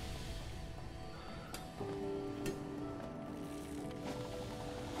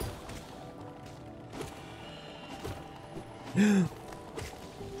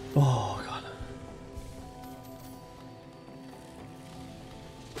 Oh god.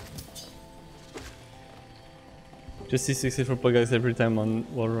 Just see successful pogax every time on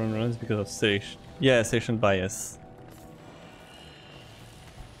wall run runs because of station. Yeah, station bias.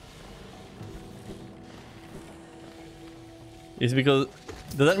 It's because...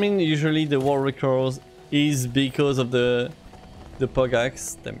 Does that mean usually the wall recurs is because of the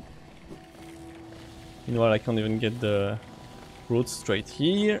pogax? Damn. Meanwhile, I can't even get the route straight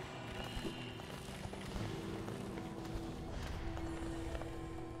here.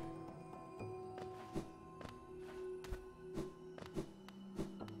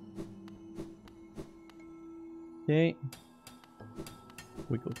 Okay.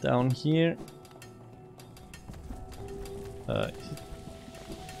 We go down here.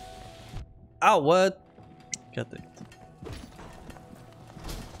 Ah, what? Got it.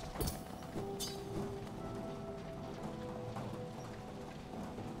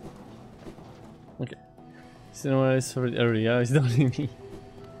 Okay. Cinema is favorite area, it's not me.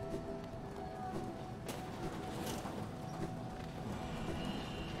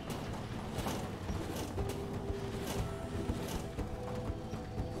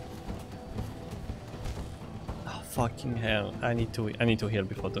 fucking hell. I need to heal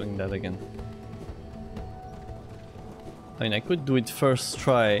before doing that again. I mean, I could do it first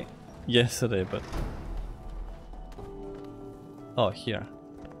try yesterday, but... Oh, here.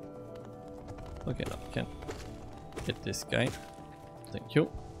 Okay, now I can get this guy. Thank you.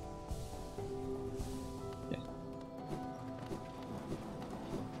 Yeah.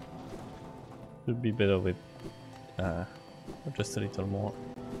 Should be better with just a little more.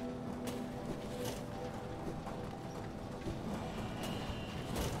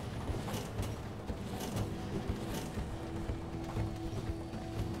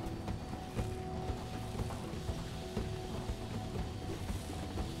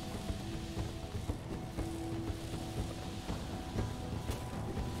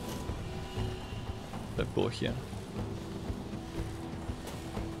 Go here.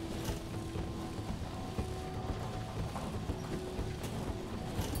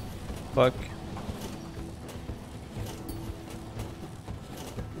 Fuck.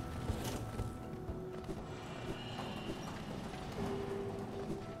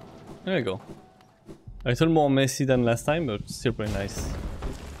 There you go. A little more messy than last time, but still pretty nice.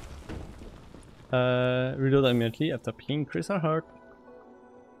 Reload immediately after picking Crystal Heart.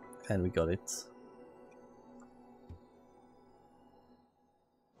 And we got it.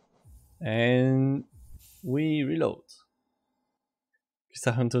 And we reload.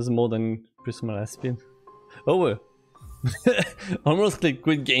 Crystal Hunters more than Prismal has been. Oh, almost like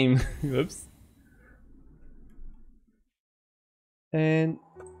quit game. Whoops. And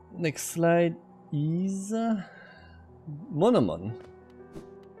next slide is Monomon.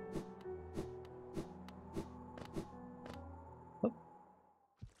 Oh.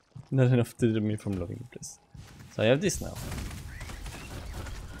 Not enough to deter me from loving the place. So I have this now.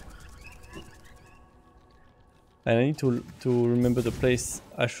 And I need to remember the place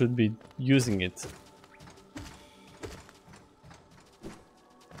I should be using it.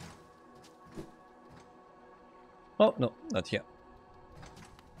 Oh, no, not here.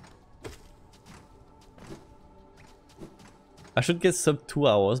 I should get sub 2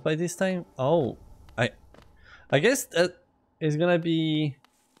 hours by this time. Oh, I guess that is gonna be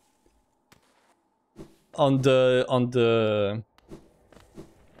on the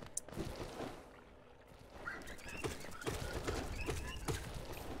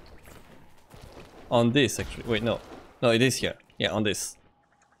on this actually. Wait, no, it is here. Yeah, on this.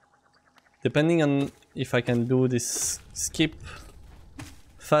 Depending on if I can do this skip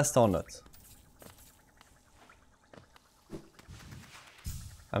fast or not.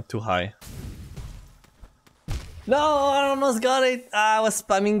 I'm too high. No, I almost got it. I was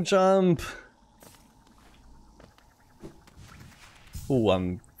spamming jump. Oh,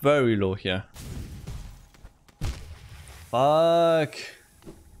 I'm very low here. Fuck.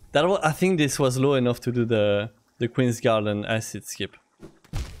 That was, I think this was low enough to do the Queen's Garden acid skip.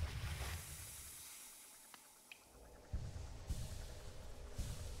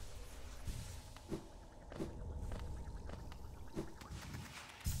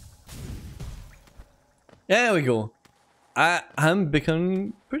 There we go. I'm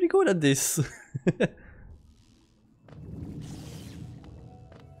becoming pretty good at this.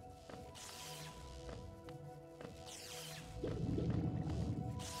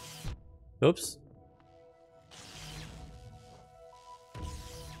 Oops.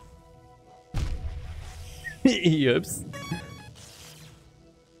 Oops.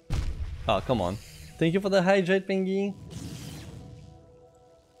 Oh, come on. Thank you for the hydrate, Pingy.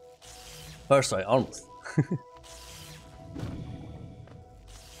 First try, almost.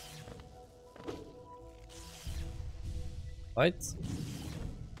 Right?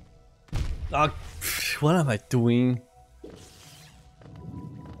 Oh, what am I doing?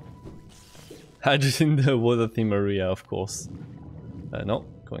 Just in the water theme area, of course. No,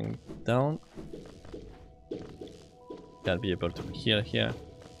 going down. Gotta be able to heal here.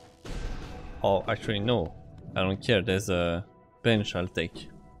 Oh, actually, no. I don't care. There's a bench I'll take.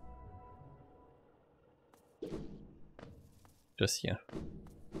 Just here.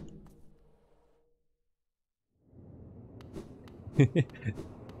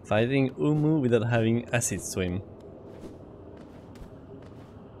 Fighting Umu without having acid swim.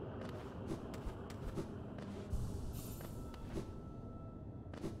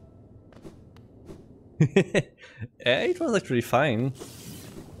 It was actually fine.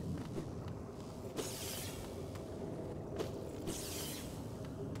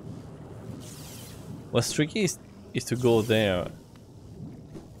 What's tricky is to go there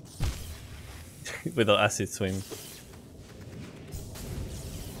without acid swim.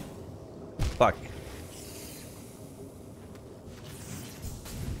 Fuck.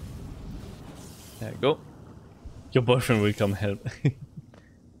 There you go. Your boyfriend will come help.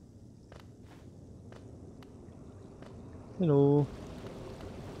 Hello.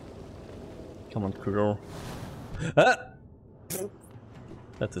 Come on, girl. Ah!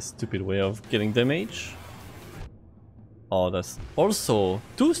 That's a stupid way of getting damage. Oh, that's also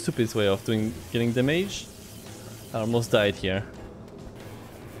two stupid way of getting damage. I almost died here.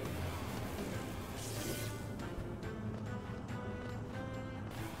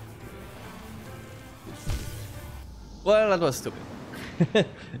 Well, that was stupid.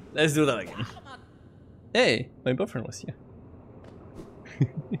 Let's do that again. Hey, my boyfriend was here.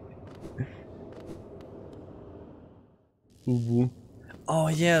 Oh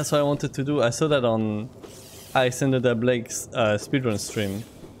yeah, so I wanted to do. I saw that on Alexander Blake's speedrun stream.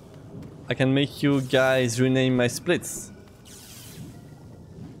 I can make you guys rename my splits.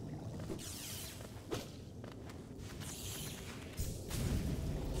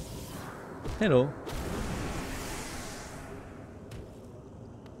 Hello.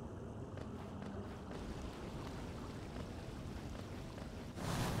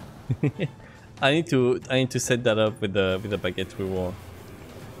 I need to set that up with the baguette reward.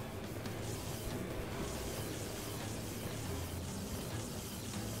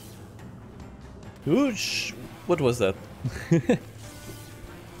 Oosh! What was that?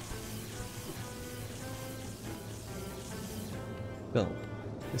 Well,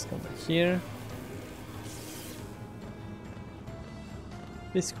 let's come back here.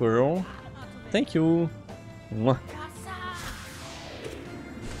 This squirrel. Thank you. Mwah.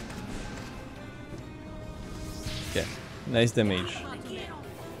 Okay, nice damage.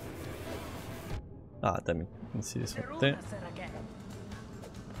 Ah, damn it. Let's see this one there.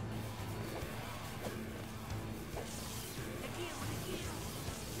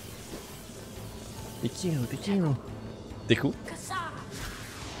 Te quiero. Deku.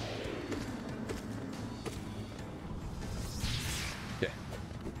 Okay.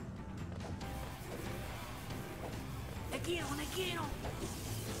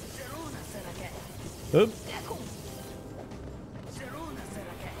 Up.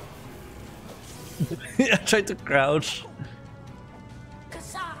 I tried to crouch.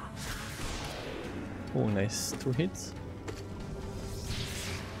 Oh, nice. 2 hits.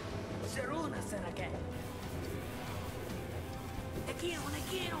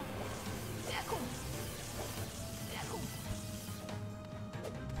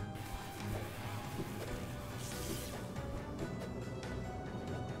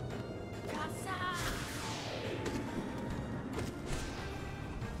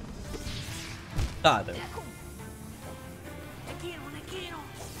 Ah, there.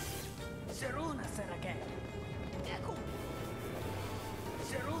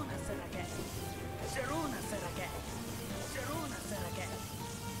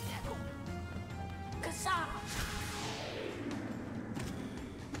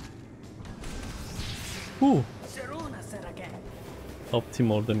 Ooh.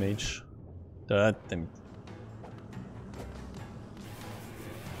 Optimal damage. Damn it.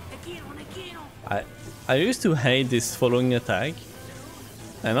 I used to hate this following attack,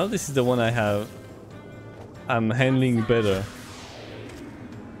 and now this is the one I have. I'm handling better.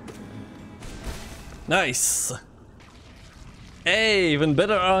 Nice! Hey, even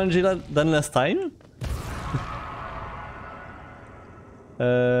better RNG than last time?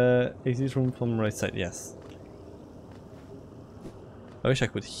 Exit room from right side, yes. I wish I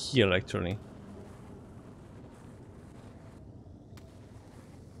could heal actually.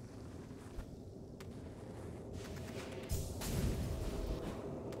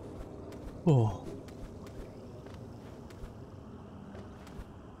 Oh.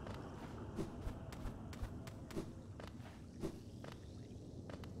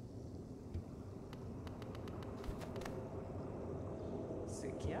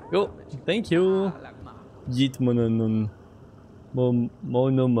 Oh, thank you. Yeet mononon.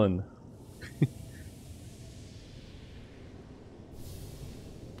 Monomon.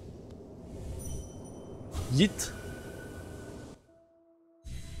 Yeet.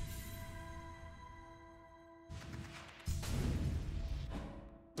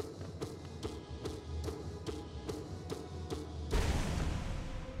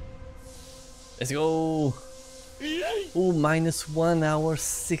 Let's go! Oh, minus 1 hour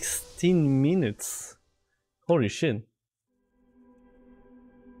 16 minutes. Holy shit.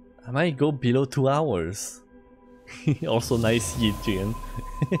 I might go below 2 hours. Also nice yeet, Jian.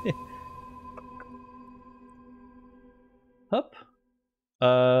 Up.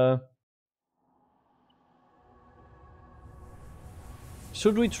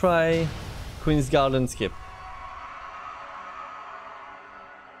 Should we try Queen's Garden skip?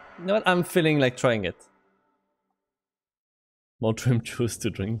 You know what? I'm feeling like trying it. Montreal chose to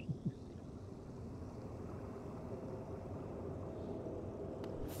drink.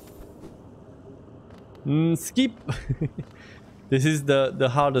 Skip! This is the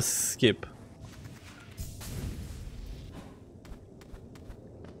hardest skip.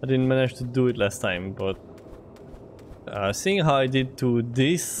 I didn't manage to do it last time, but seeing how I did to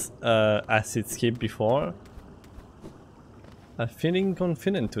this acid skip before, I'm feeling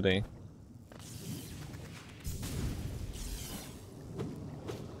confident today.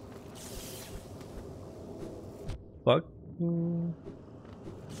 Fuck.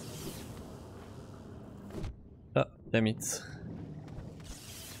 Ah, damn it.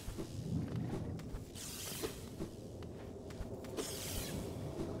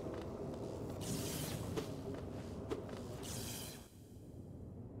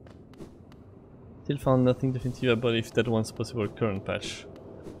 Still found nothing definitive about if that one's possible current patch.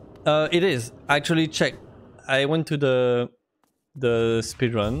 It is. Actually, check. I went to the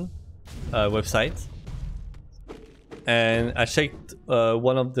Speedrun website and I checked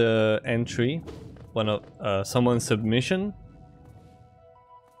one of the entry, one of someone's submission.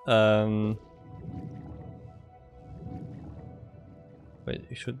 Wait,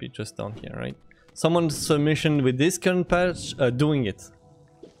 it should be just down here, right? Someone's submission with this current patch doing it.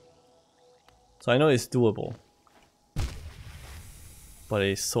 So I know it's doable. But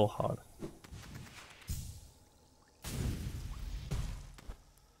it's so hard.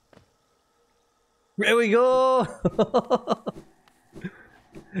 There we go!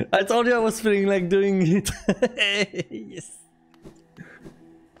 I told you I was feeling like doing it. Yes.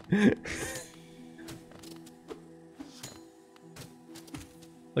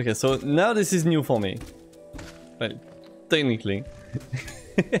 Okay, so now this is new for me. Well, technically.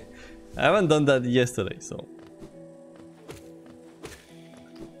 I haven't done that yesterday, so...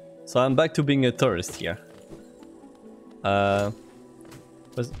 So I'm back to being a tourist here.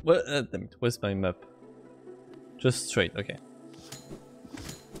 Where's my map? Just straight, okay.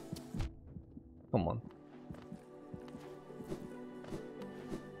 Come on.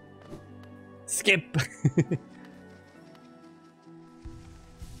 Skip!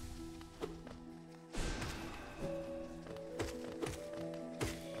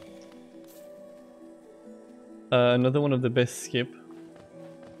 Another one of the best skip.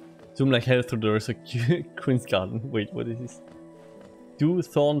 Zoom like hell through the rest of Queen's Garden. Wait, what is this? Do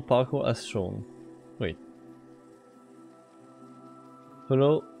Thorn parkour as shown. Wait.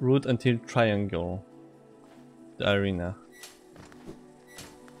 Follow route until triangle. The arena.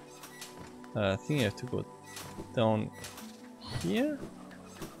 I think I have to go down here.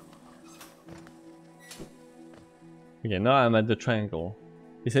 Okay, now I'm at the triangle.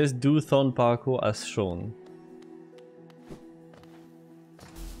 It says do Thorn parkour as shown.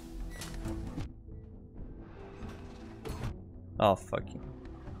 Oh, fuck you.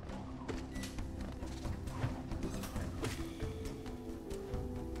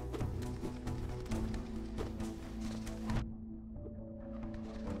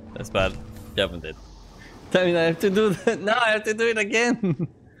 That's bad. You haven't did. Tell me I have to do that. No, I have to do it again.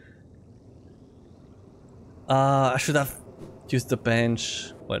 I should have used the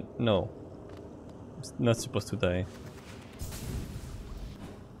bench. What? No. It's not supposed to die.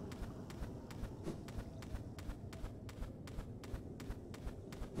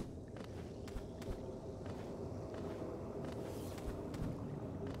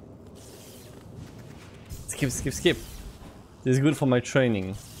 Skip. This is good for my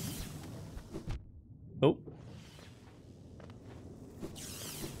training. Oh.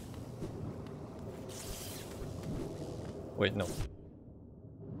 Wait, no.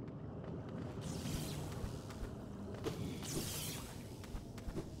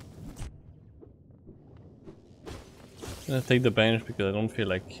 I'm gonna take the bench because I don't feel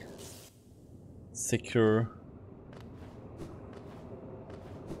like secure.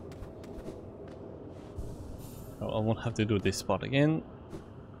 I won't have to do this spot again.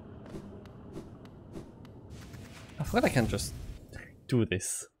 I forgot I can just do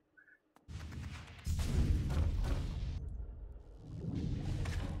this.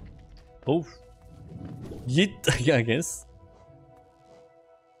 Oh. Yeet, I guess.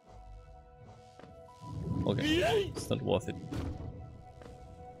 Okay, it's not worth it.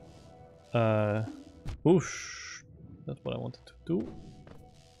 Whoosh. That's what I wanted to do.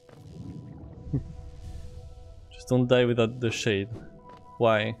 Just don't die without the shade.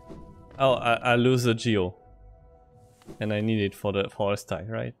 Why? Oh, I lose the geo. And I need it for the forest tie,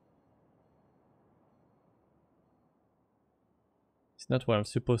 right? It's not where I'm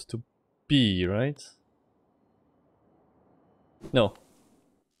supposed to be, right? No.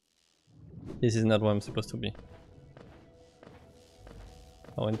 This is not where I'm supposed to be.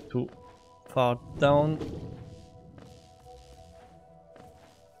 I went too far down.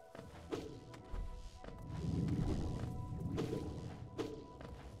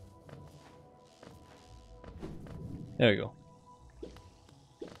 There we go.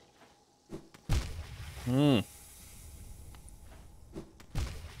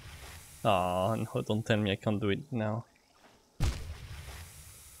 Ah, no, don't tell me I can't do it now.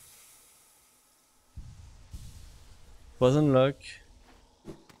 Wasn't luck.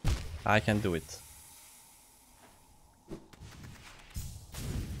 I can do it.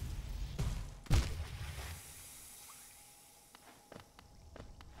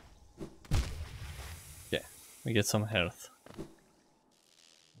 Yeah, we get some health.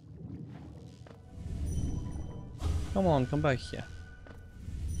 Come on, come back here.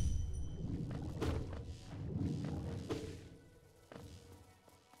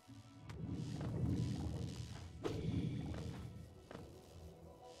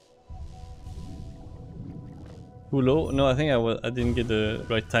 Too low? No, I think I didn't get the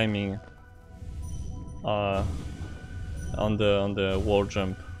right timing on the wall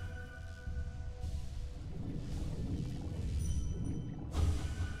jump.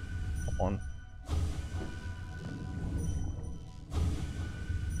 Come on.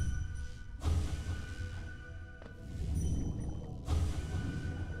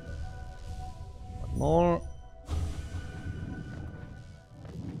 One more.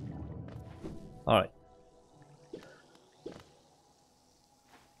 All right.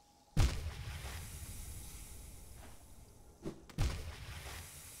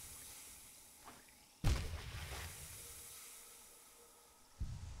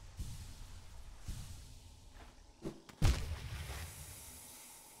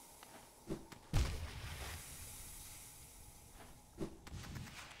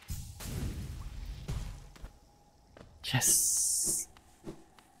 Yes!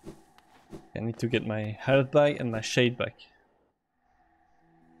 I need to get my health back and my shade back.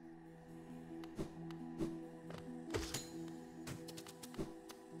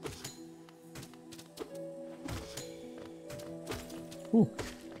 Ooh.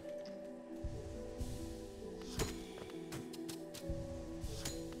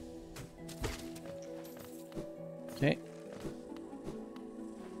 Okay.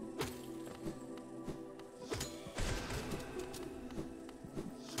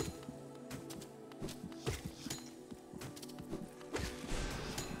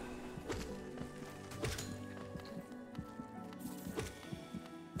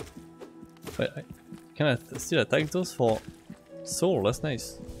 Wait, can I still attack those for soul? That's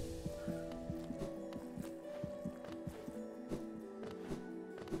nice.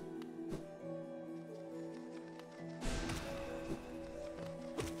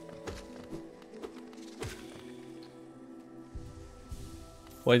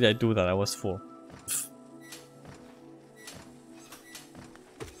 Why did I do that? I was full.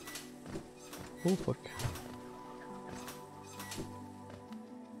 Oh fuck.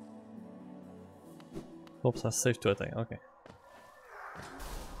 Hopes are safe to attack, okay.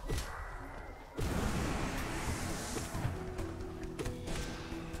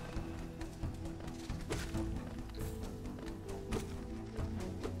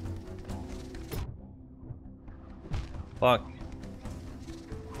 Fuck.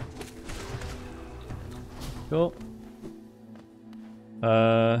 Go.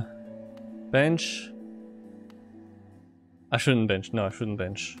 Bench. I shouldn't bench. No, I shouldn't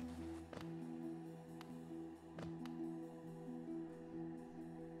bench.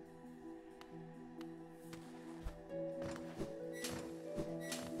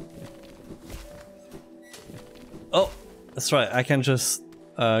 Oh, that's right. I can just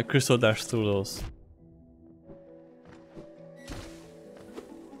crystal dash through those.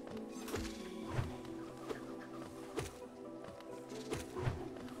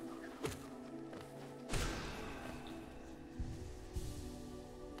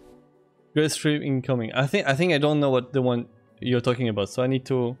 Great stream incoming. I think I don't know what the one you're talking about, so I need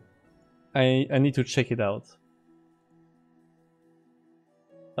to check it out.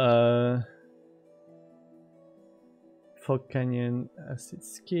 Fog Canyon, Acid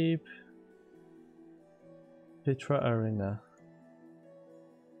Escape, Petra Arena.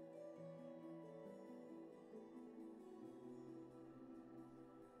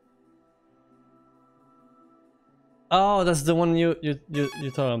 Oh, that's the one you're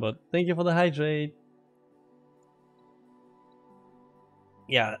talking about. Thank you for the hydrate.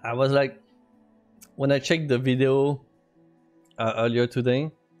 Yeah, I was like, when I checked the video earlier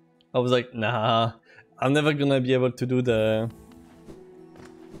today, I was like, nah, I'm never gonna be able to do the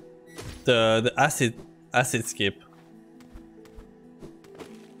acid skip.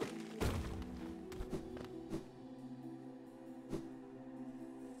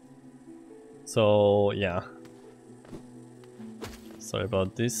 So yeah. Sorry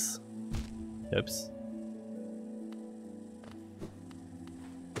about this. Yeps.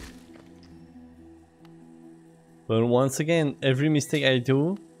 But once again, every mistake I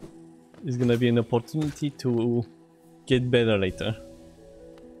do is gonna be an opportunity to get better later.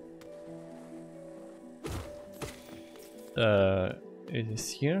 It is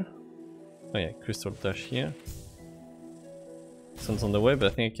here. Oh yeah, crystal dash here. Sounds on the way,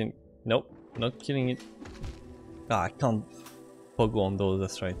 but I think I can. Nope, not killing it. Ah, I can't pogo on those.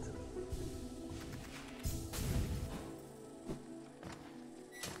 That's right.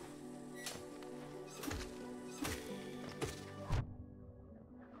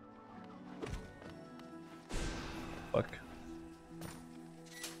 Fuck.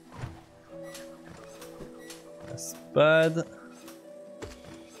 That's bad.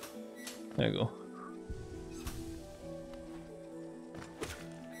 There you go.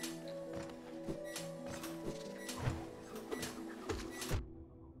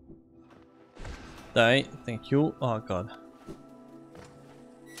 Die, thank you. Oh god.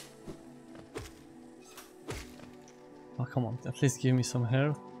 Oh come on, at least give me some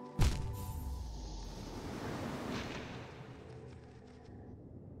health.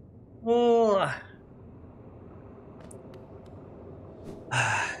 Oh.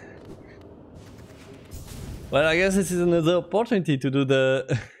 Well, I guess this is another opportunity to do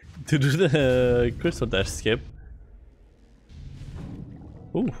the to do the crystal dash skip.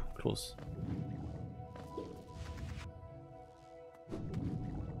 Ooh, close.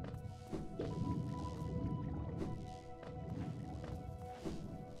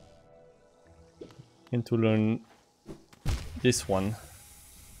 And to learn this one.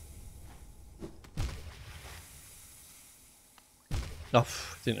 Oh,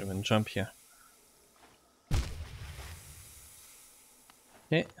 didn't even jump here.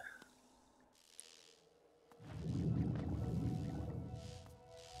 Okay.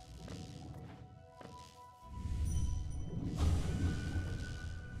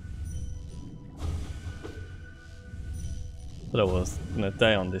 But I was gonna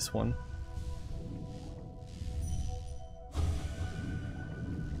die on this one.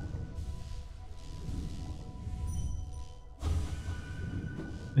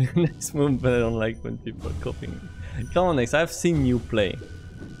 Next move, but I don't like when people are copying. Come on, Next, I've seen you play.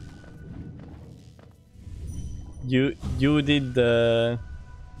 You did the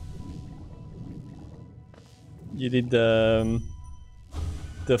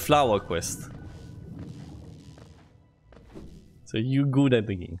the flower quest. So you good at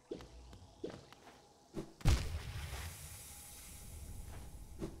the game.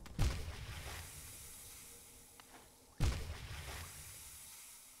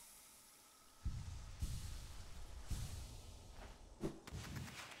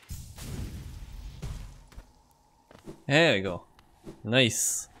 There we go.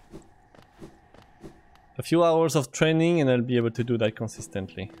 Nice. A few hours of training and I'll be able to do that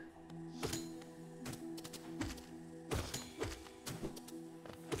consistently.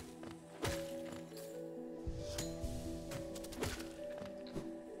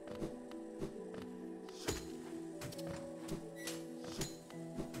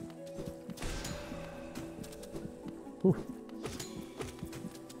 Whew.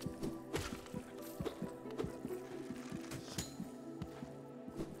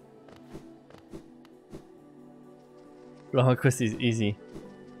 Flower quest is easy.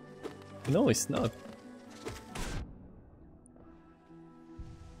 No, it's not.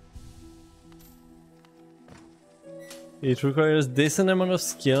 It requires decent amount of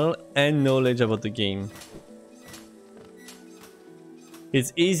skill and knowledge about the game.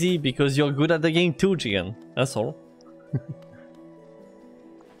 It's easy because you're good at the game too, Jigen. That's all.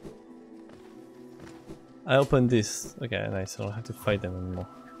 I opened this. Okay, nice. I don't have to fight them anymore.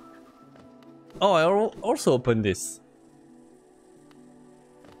 Oh, I also opened this.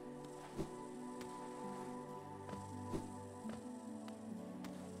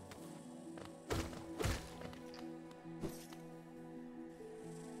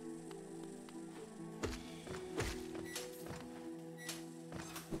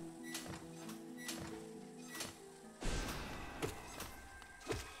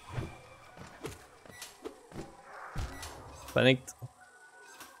 Panicked.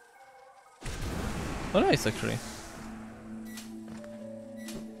 Oh, nice, actually.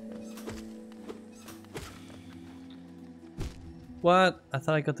 What? I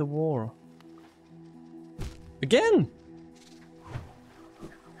thought I got the war. Again?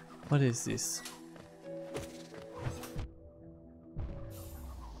 What is this?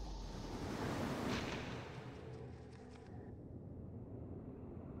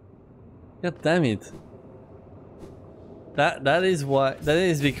 God damn it. That is why. That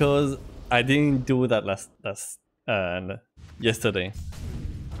is because I didn't do that yesterday.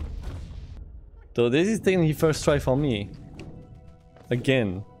 So this is technically first try for me.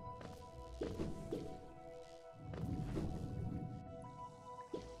 Again.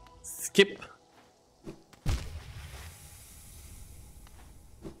 Skip.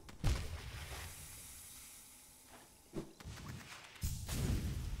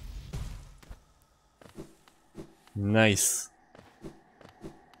 Nice.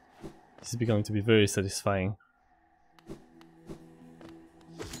 This is going to be very satisfying.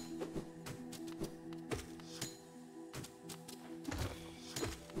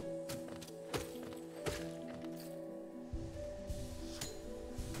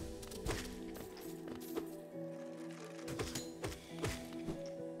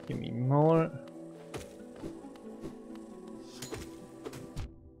 Give me more.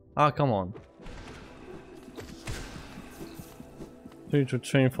 Ah, come on. Need to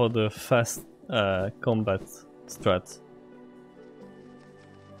train for the fast combat strat.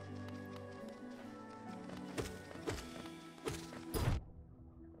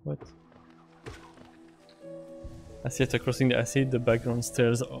 What? As yet crossing the acid, the background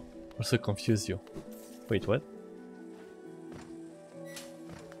stairs also confuse you. Wait, what?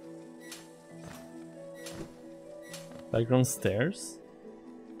 Background stairs?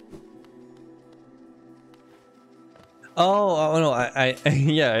 Oh no, I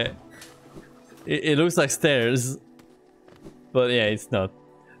yeah, it looks like stairs, but yeah, it's not.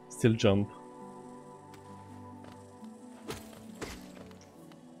 Still jump.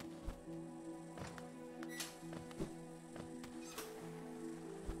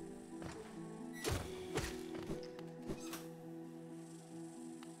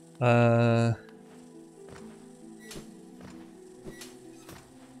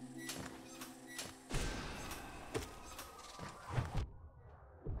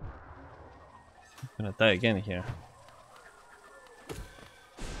 Gonna die again here.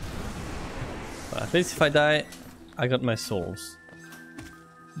 But at least if I die, I got my souls.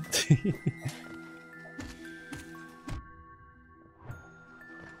 There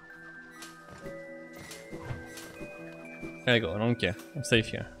I go, I don't care. I'm safe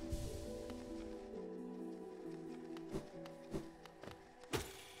here.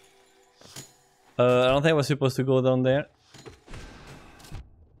 I don't think I was supposed to go down there.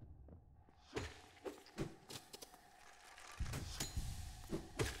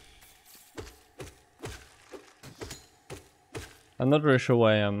 I'm not very sure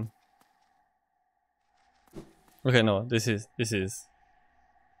why I'm... Okay, no, this is...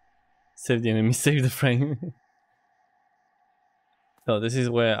 Save the enemy, save the frame. No, this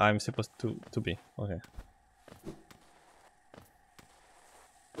is where I'm supposed to be. Okay.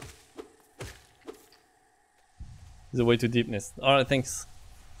 The way to deepness. Alright, thanks.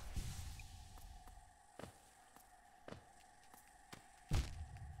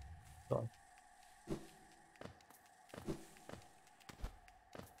 Go on.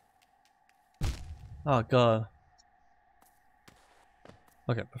 Oh god.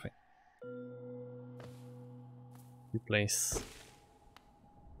 Okay, perfect. Replace.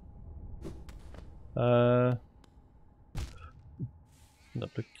 Not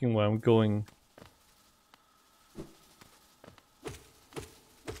looking where I'm going.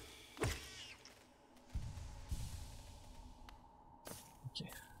 Okay.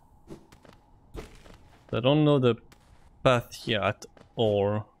 I don't know the path here at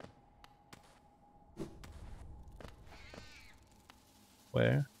all.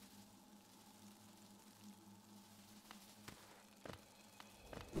 Where?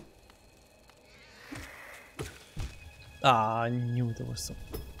 Ah, I knew there was some.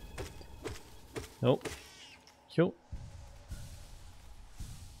 Nope. Yo.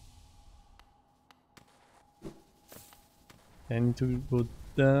 I need to go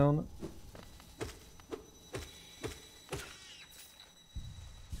down.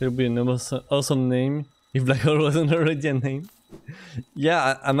 There'll be an awesome name if Black Hole wasn't already a name.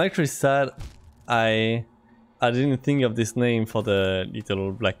 Yeah, I'm actually sad I didn't think of this name for the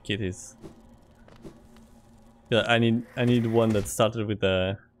little black kitties. Yeah, I need one that started with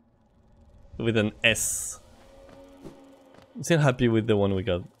an S. I'm still happy with the one we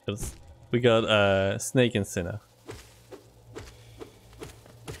got. We got Snake and Senna.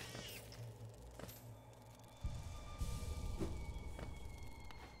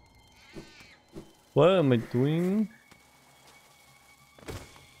 What am I doing?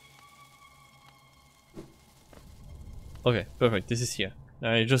 Okay, perfect. This is here.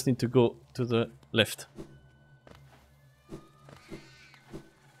 I just need to go to the left.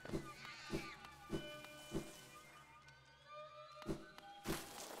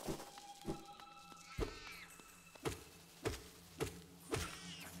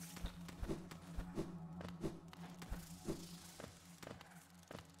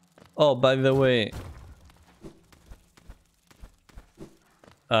 Oh, by the way,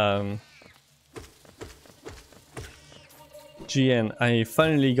 GN, I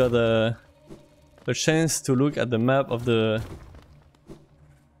finally got a chance to look at the map of the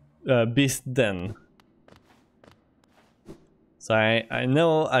Beast Den. So I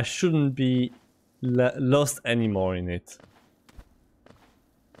know I shouldn't be lost anymore in it.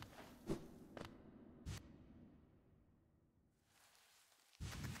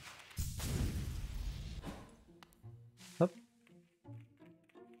 Up.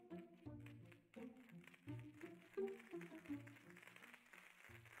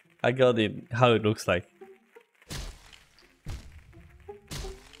 I got it, how it looks like.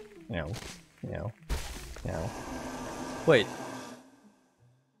 Meow, meow, meow. Wait.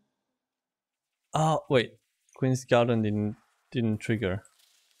 Oh, wait. Queen's Garden didn't trigger.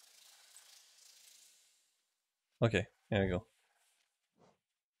 Okay, there we go.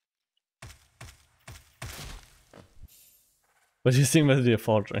 But you think must be a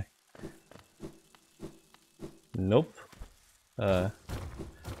forgery. Nope. I'm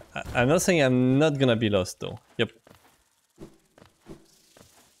not saying I'm not gonna be lost though. Yep.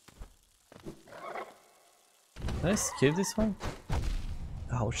 Can I skip this one?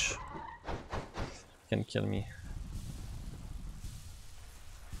 Ouch. Can kill me.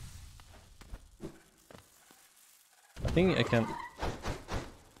 I think I can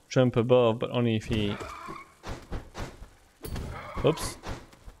jump above, but only if he... Oops.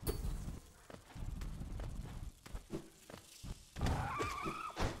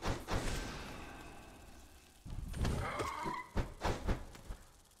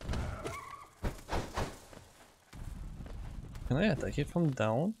 Can I attack it from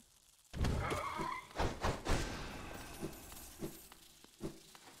down?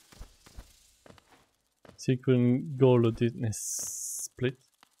 Secret goal of this split.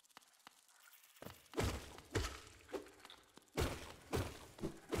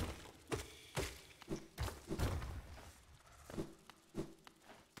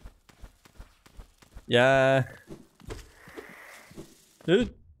 Yeah.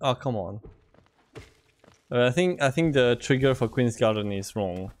 Dude. Oh, come on. I think the trigger for Queen's Garden is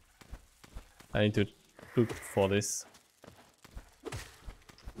wrong. I need to look for this.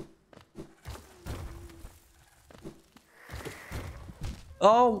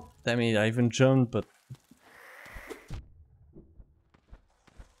 Oh, damn it! I even jumped, but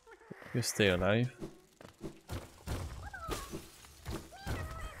you stay alive.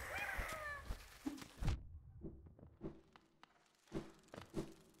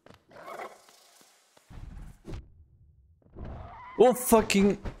 Oh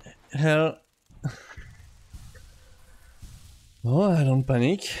fucking hell! Oh, I don't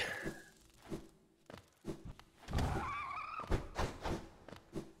panic.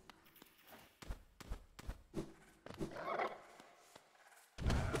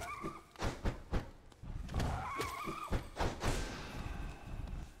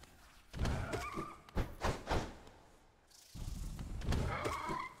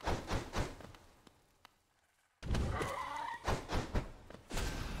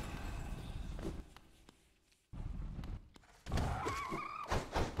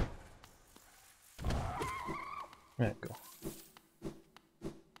 There you go.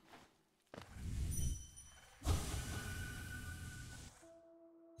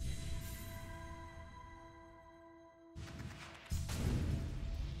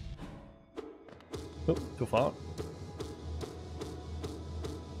 Oh, too far.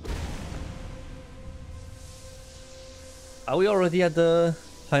 Are we already at the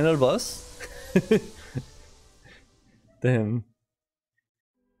final boss? Damn.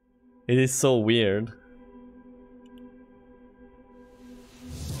 It is so weird.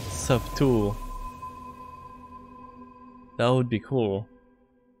 Sub 2. That would be cool.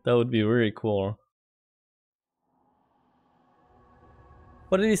 That would be really cool.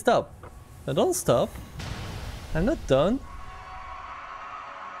 What did he stop? No, don't stop. I'm not done.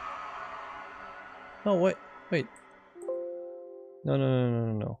 No, wait, wait.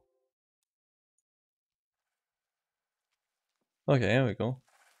 No. Okay, here we go.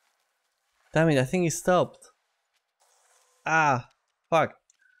 Damn it, I think he stopped. Ah, fuck.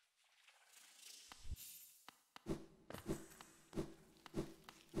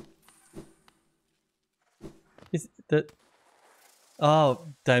 Is that...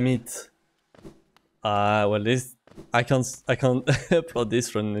 Oh, damn it. Well, this... I can't upload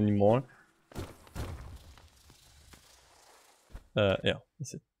this run anymore. Yeah,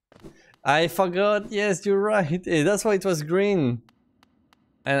 that's it. I forgot, yes, you're right. That's why it was green.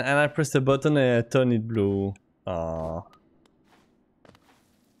 And I pressed the button and I turned it blue.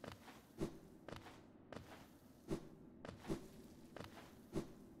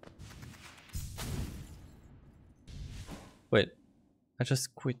 Wait, I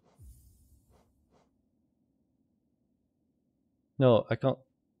just quit. No, I can't.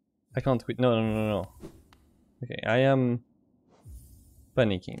 I can't quit. No, no, no, no. Okay, I am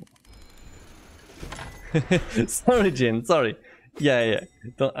panicking. Sorry, Jin. Sorry. Yeah, yeah.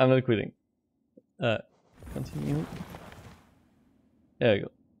 Don't, I'm not quitting. Continue. There we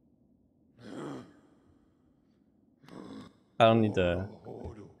go. I don't need the.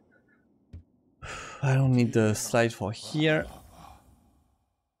 I don't need the slide for here.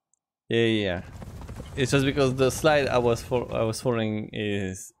 Yeah, yeah. It's just because the slide I was following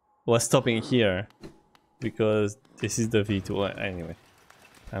was stopping here because this is the V2. Anyway,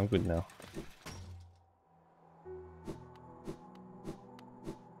 I'm good now.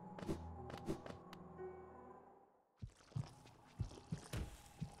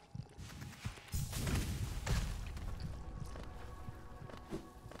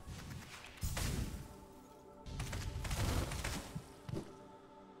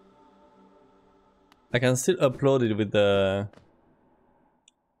 I can still upload it with the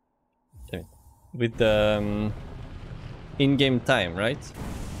in-game time, right?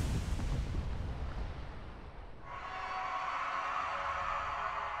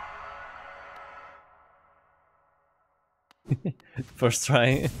 First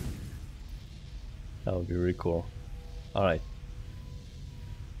try. That would be really cool. All right.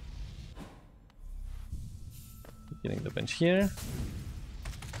 Getting the bench here.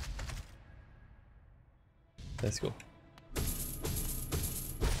 Let's go.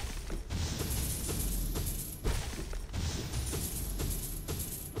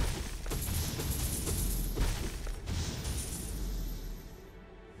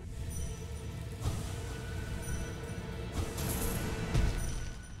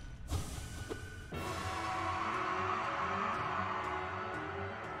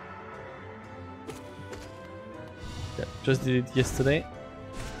 Yeah, just did it yesterday.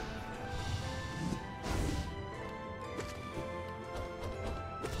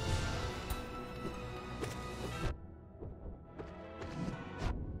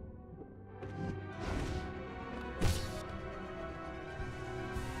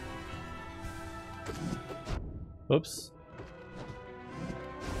 Oops.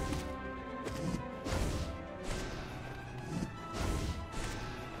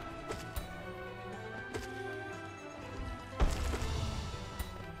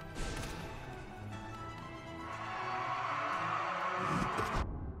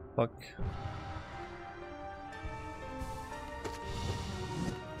 Fuck.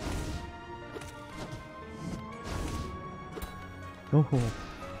 Oh.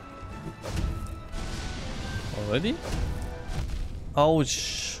 Already?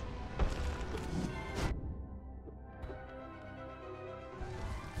 Ouch.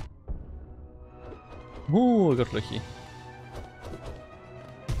 Ooh, I got lucky.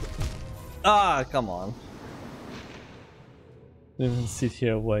 Ah, come on. Didn't even sit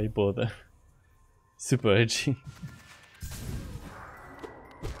here, why bother? Super edgy.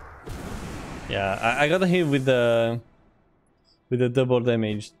 Yeah, I got hit with the double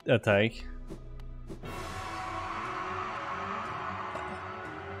damage attack.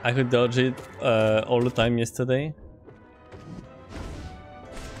 I could dodge it all the time yesterday.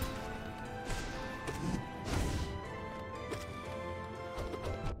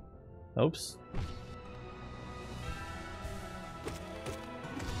 Oops.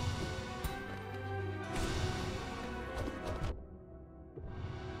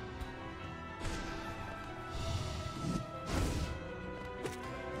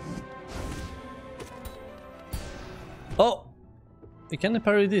 Oh! You can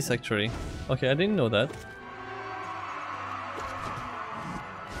parry this actually. Okay, I didn't know that.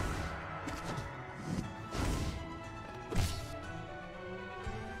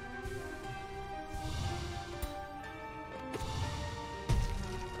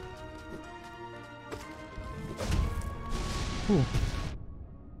 Ooh.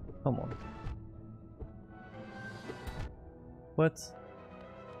 Come on. What?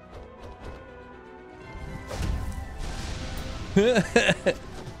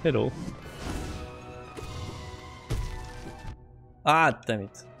 Hello. Ah, damn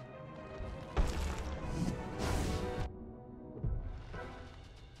it.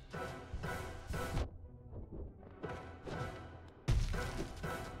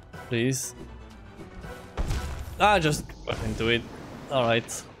 Please. Ah, just got into it.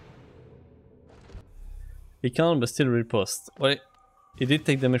 Alright. He can't, but still riposte. Wait, he did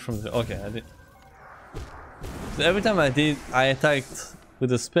take damage from the. Okay, I did. So every time I attacked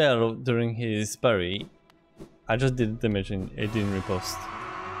with a spell during his parry, I just did damage and it didn't riposte.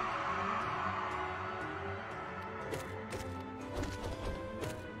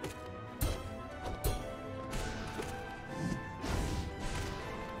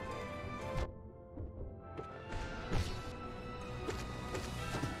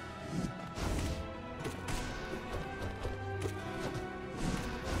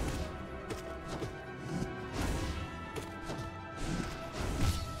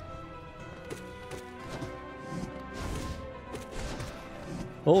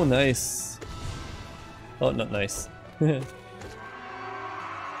 Oh, nice. Oh, not nice.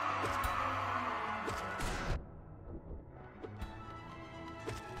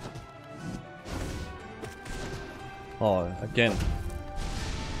 Oh, again.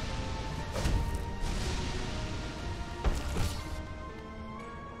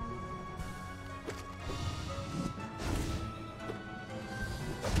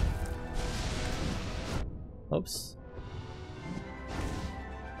 Oops.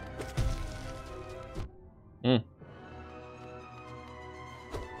 Mm.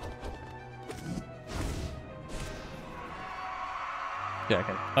 Yeah, I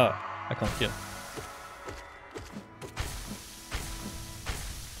can. Oh, I can't kill.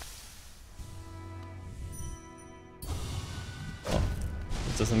 Oh,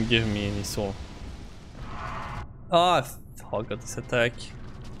 it doesn't give me any soul. Oh, I forgot this attack.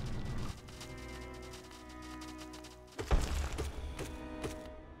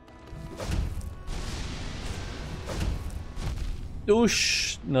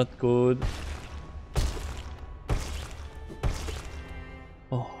 Oosh, not good.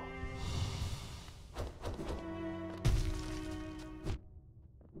 Oh.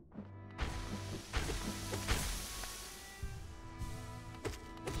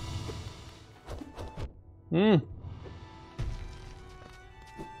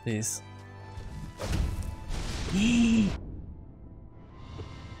 Please.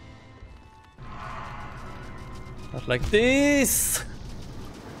 Not like this.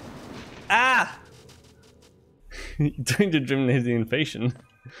 Ah! Doing the dream invasion.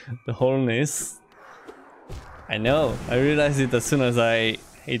 The wholeness. I know. I realized it as soon as I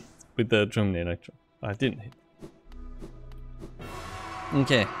hit with the drum electro. I didn't hit.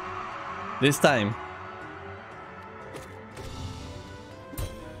 Okay. This time.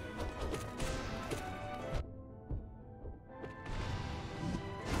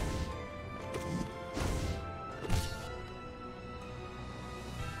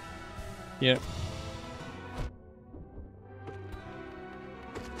 Here.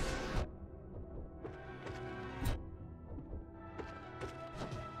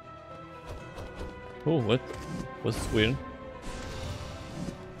 Oh, what? Was weird?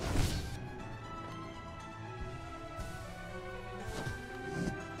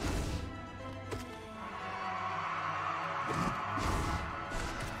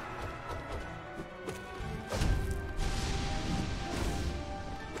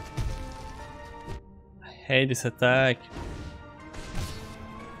 I hate this attack.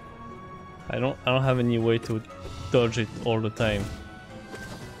 I don't have any way to dodge it all the time.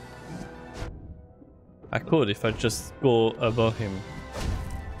 I could if I just go above him.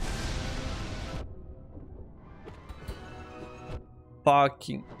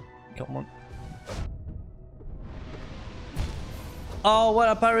 Fucking come on. Oh, what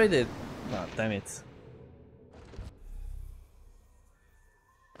I parried! Oh, damn it.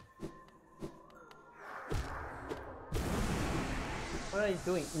 What are you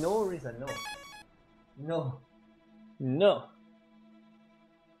doing? No reason, no. No. No.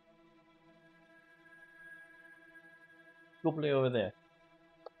 Go play over there.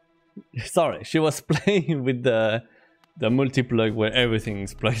 Sorry, she was playing with the multi-plug where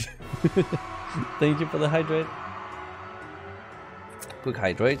everything's plugged. Thank you for the hydrate. Quick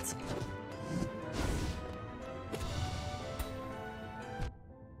hydrate.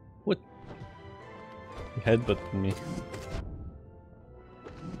 What? He headbutted me.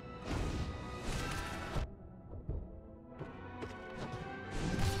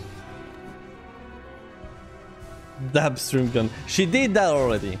 Dab stream gun. She did that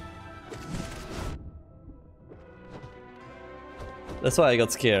already. That's why I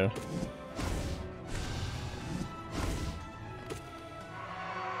got scared.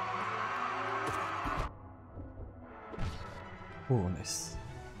 Oh, nice.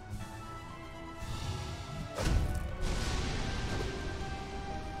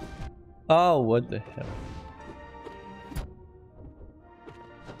 Oh, what the hell?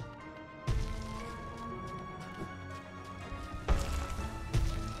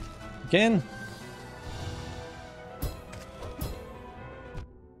 Again?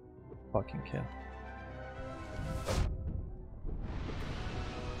 Fucking kill.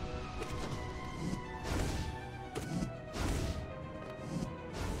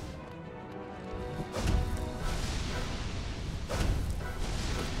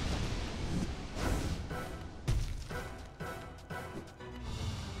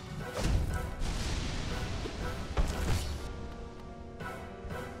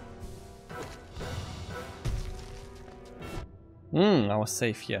 I was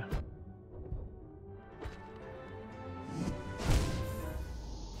safe here.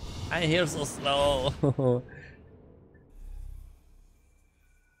 I hear so slow.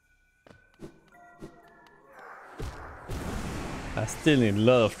 I still need a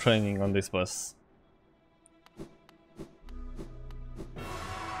lot of training on this bus.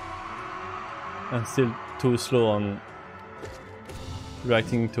 I'm still too slow on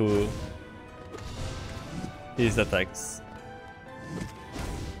reacting to his attacks.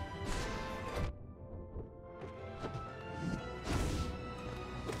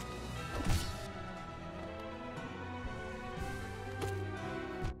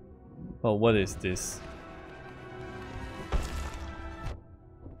 Oh, what is this?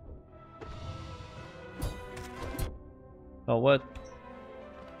 Oh, what?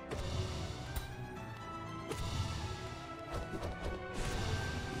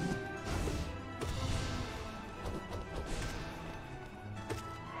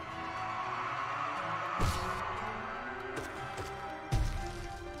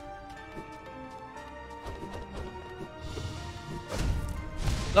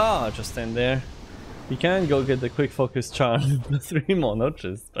 Ah, just stand there. You can go get the quick focus charm. 3 more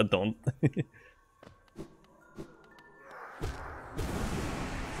notches, but don't.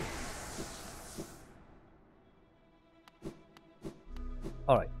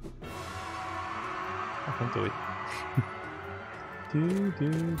 Alright. I can do it. do.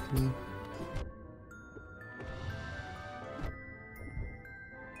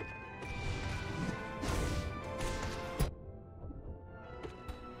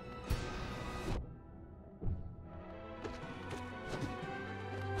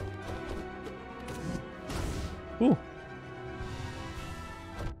 Ooh.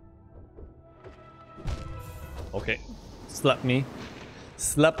 Okay. Slap me.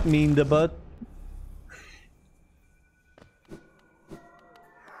 Slap me in the butt.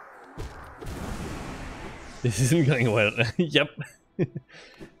 This isn't going well. Yep.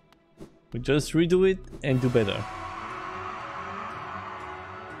 We just redo it and do better.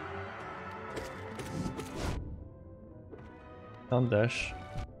 Down dash.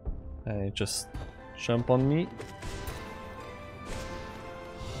 And just jump on me.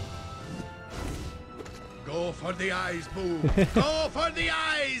 Go for the eyes, boo! Go for the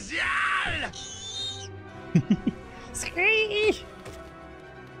eyes! Yeah! Scream!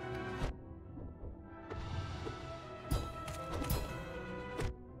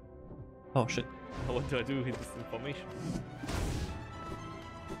 Oh shit. What do I do with this information?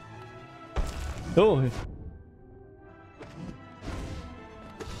 Oh!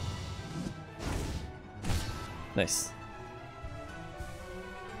 Nice.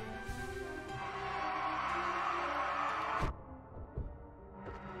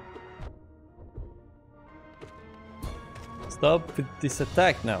 Stop with this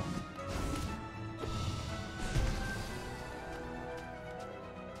attack now.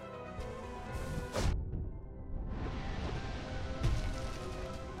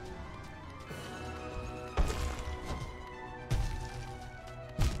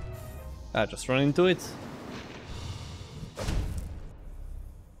 Ah, just run into it.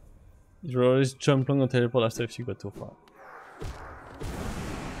 You always jump on the teleport after if you go too far.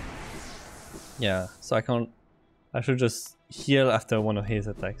 Yeah, so I can't. I should just heal after one of his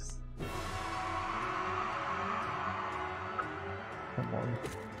attacks. Come on.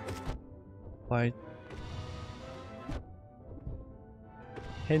 Fight.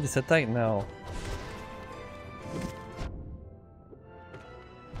 Hit this attack now.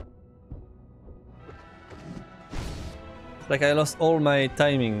 It's like I lost all my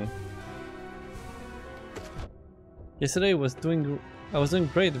timing. Yesterday I was doing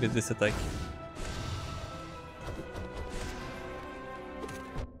great with this attack.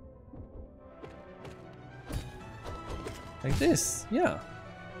 Like this, yeah.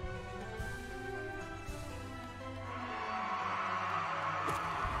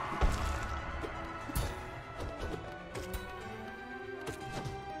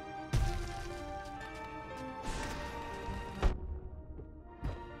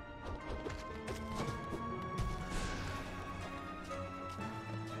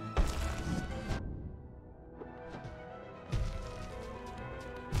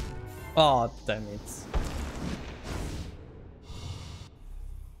 Oh, damn it.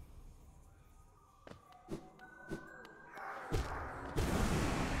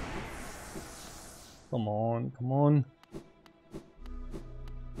 Come on, come on.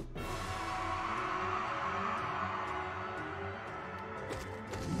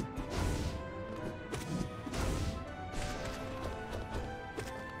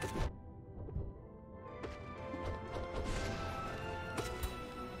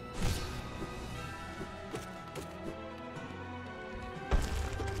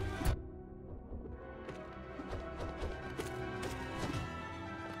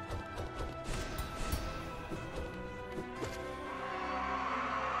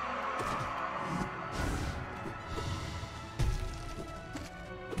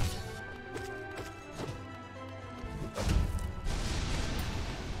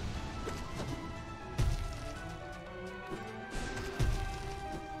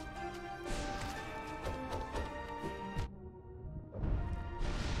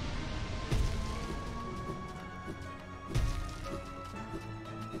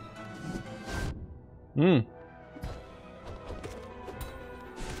 Hmm.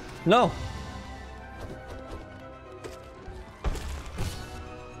 No.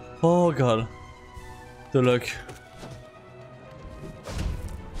 Oh god. The luck.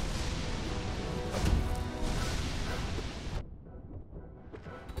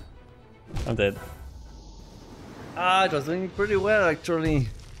 I'm dead. Ah, it was doing pretty well actually.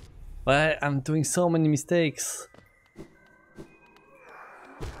 But I'm doing so many mistakes.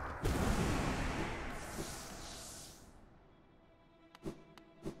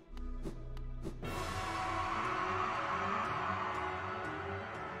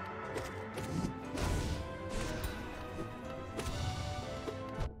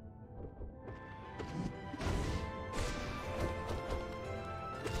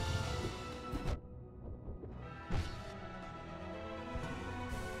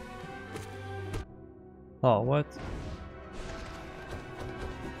 Oh, what?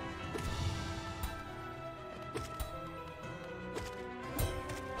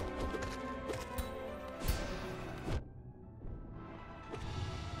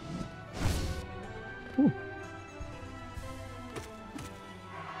 Ooh.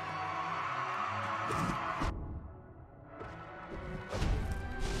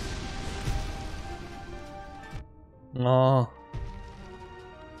 Oh.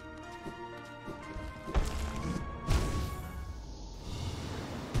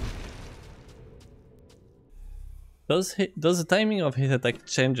 Does the timing of his attack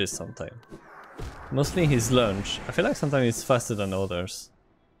changes sometimes? Mostly his launch. I feel like sometimes it's faster than others.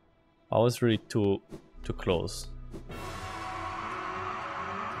 I was really too close.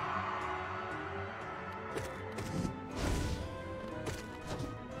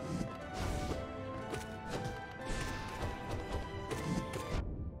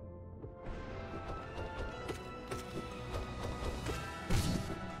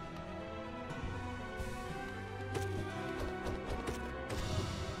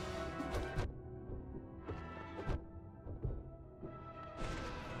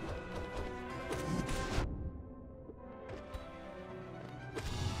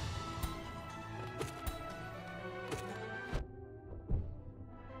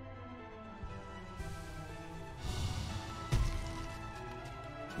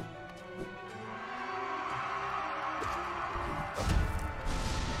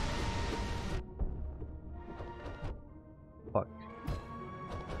 Fuck.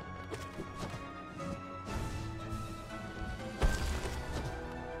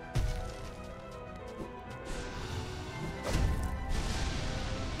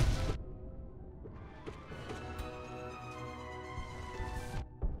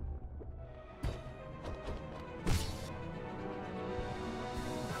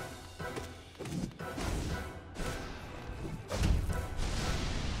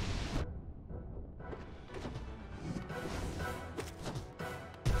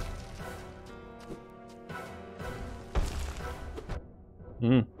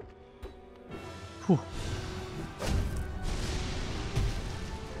 Hmm. Whew.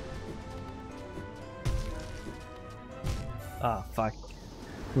 Ah, fuck.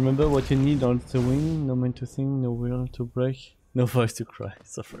 Remember what you need on to win, no mind to think, no will to break, no voice to cry,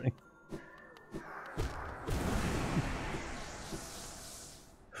 suffering.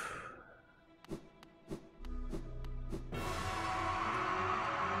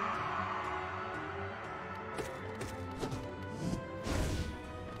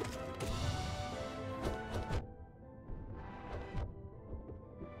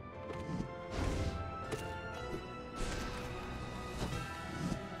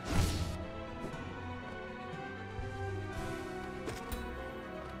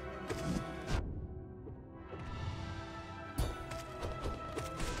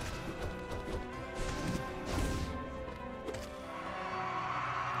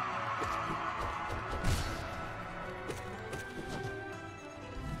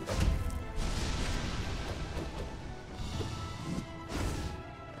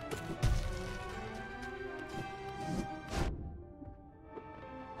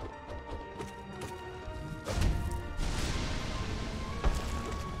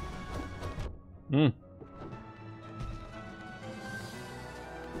 Hmm.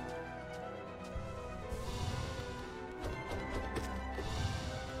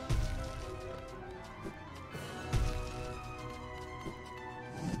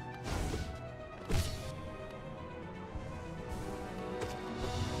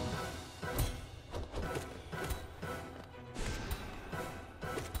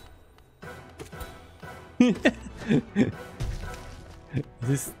 Is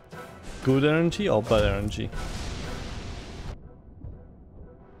this good energy or bad energy?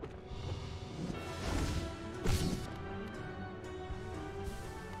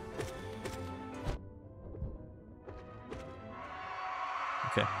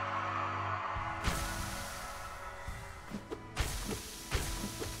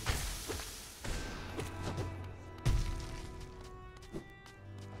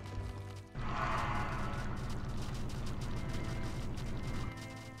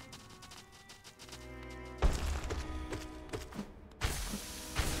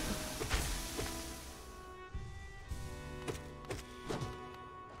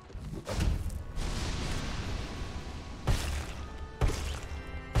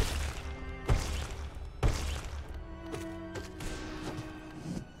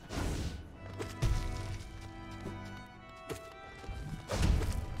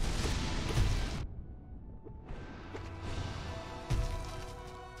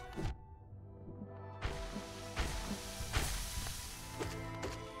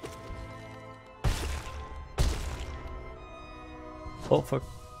 Oh fuck,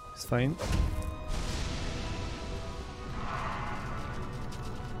 it's fine.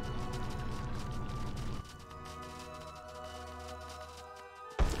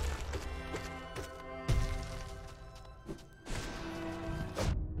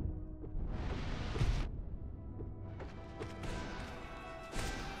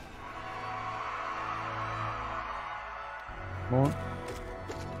 More.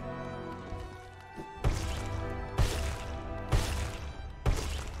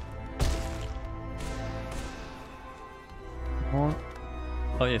 More.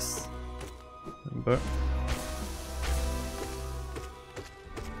 Oh yes. Remember.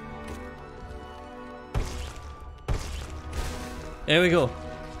 There we go.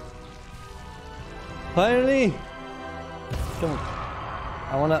 Finally. Come on.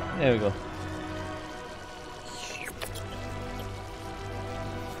 I wanna. There we go.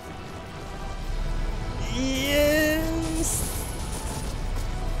 Yes.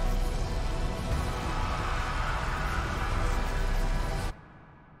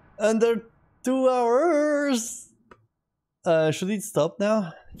 Under 2 hours. Should it stop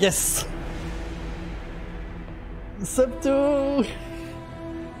now? Yes. Sub 2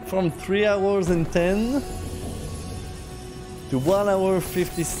 from 3 hours and 10 to 1 hour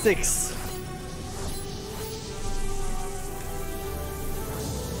 56.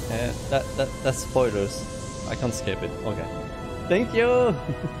 That's spoilers. I can't skip it. Okay. Thank you.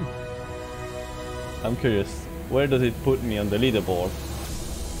 I'm curious. Where does it put me on the leaderboard?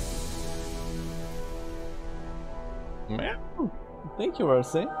 Thank you,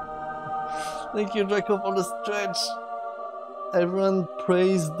 Arce. Thank you, Draco, for the stretch. Everyone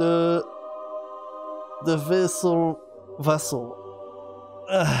praise the vassal.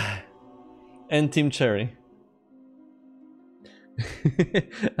 And Team Cherry.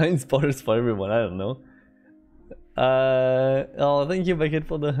 I mean, spoilers for everyone, I don't know. Oh, thank you, Beckett,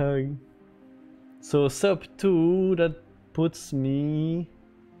 for the hug. So, sub 2, that puts me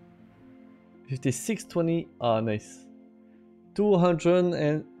 5620. Ah, nice.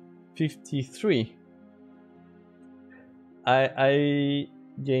 253. I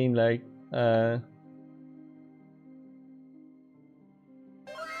gained like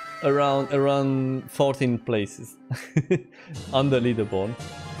around 14 places on the leaderboard.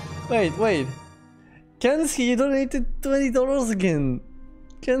 Wait. Kensky, you donated $20 again.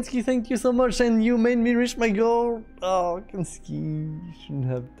 Kensky, thank you so much, and you made me reach my goal. Oh, Kensky, you shouldn't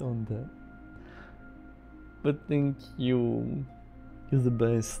have done that. But thank you. You're the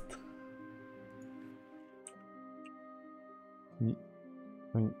best.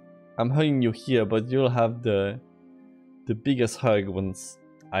 I'm hugging you here, but you'll have the biggest hug once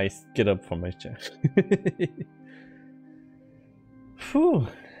I get up from my chair. Phew.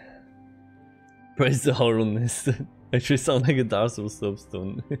 Praise the horrorness. Actually sound like a Dark Souls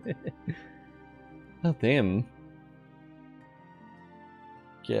soapstone. Oh damn.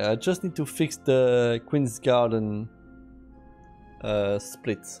 Okay, I just need to fix the Queen's Garden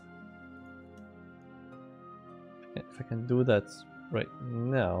split. If I can do that right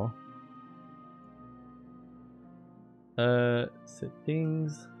now.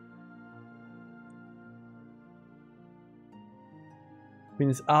 Settings.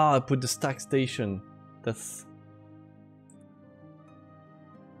 Queen's. Ah, I put the stack station. That's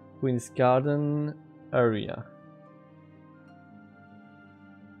Queen's Garden area.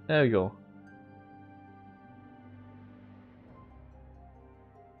 There we go.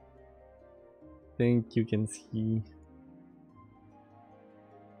 Think you can see.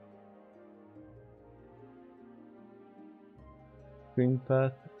 Green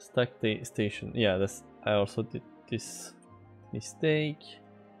path, stack station. Yeah, that's. I also did this mistake.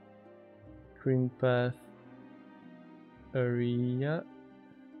 Green path area.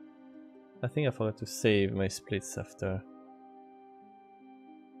 I think I forgot to save my splits after.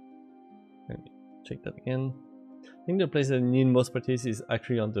 Let me check that again. I think the place that need most practice is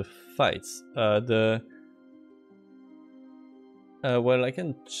actually on the fights. Well, I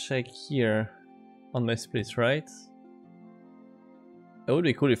can check here on my splits, right? It would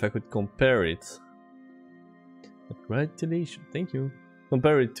be cool if I could compare it. Congratulations, thank you.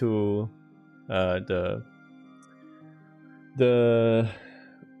 Compare it to the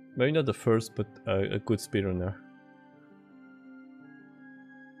maybe not the first, but a good speedrunner.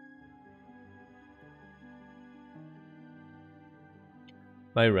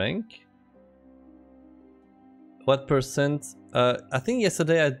 My rank? What percent? I think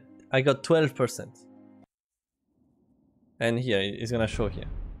yesterday I got 12%. And here, it's gonna show here.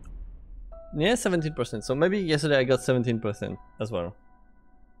 Yeah, 17%. So maybe yesterday I got 17% as well.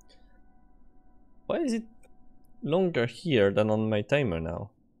 Why is it longer here than on my timer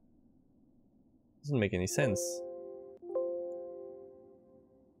now. Doesn't make any sense.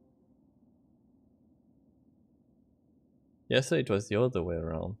 Yeah, so it was the other way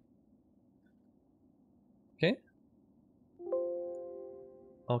around. Okay.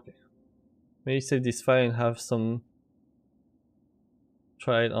 Okay. Maybe save this file and have some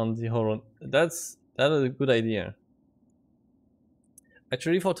try it on the horror. That is a good idea.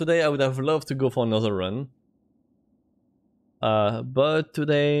 Actually, for today, I would have loved to go for another run. But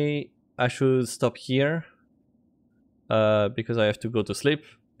today I should stop here because I have to go to sleep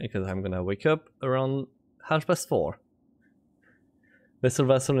because I'm gonna wake up around 4:30. Vessel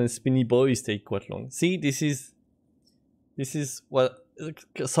Vassal and Spinny Boys take quite long. See, this is what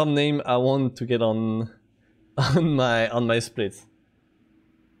some name I want to get on my splits.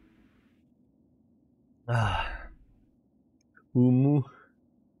 Umu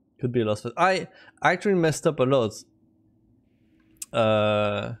could be a lost. I actually messed up a lot.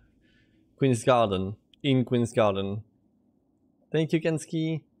 Queen's Garden. Thank you,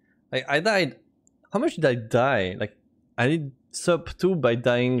 Kenski. I died. How much did I die? Like I did sub 2 by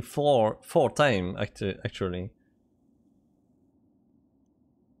dying four times actually.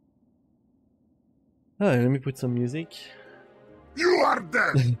 Let me put some music. You are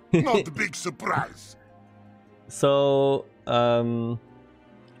dead. Not a big surprise. So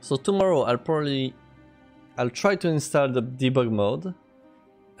so tomorrow I'll try to install the debug mode,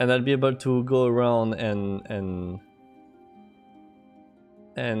 and I'll be able to go around and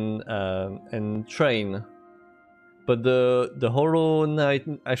train. But the Horror Night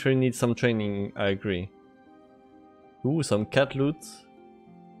actually needs some training. I agree. Ooh, some cat loot.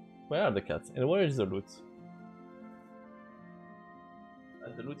 Where are the cats? And where is the loot?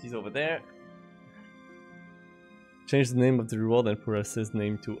 The loot is over there. Change the name of the reward and Puras's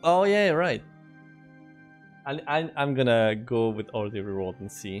name too. Oh yeah, right. I'm gonna go with all the reward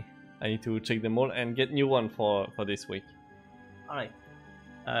and see. I need to check them all and get new one for this week. Alright.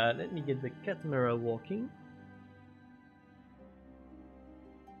 Let me get the catamaran walking.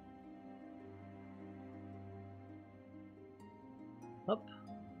 Up.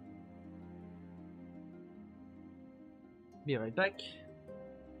 Be right back.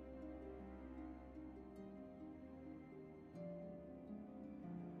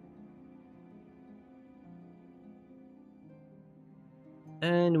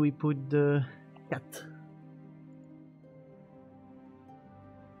 And we put the cat.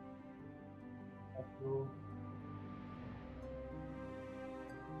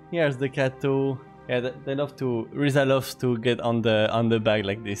 Here's the cat too. Yeah, they love to. Riza loves to get on the bag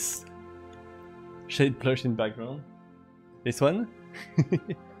like this. Shade plush in background. This one,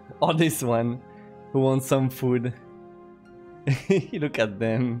 or this one, who wants some food? Look at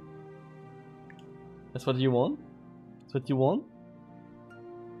them. That's what you want. That's what you want.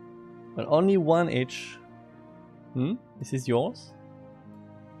 But only one each. This is yours.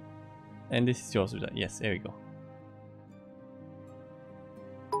 And this is yours. Yes, there we go.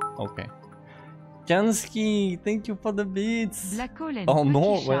 Okay. Kanski, thank you for the beats. Oh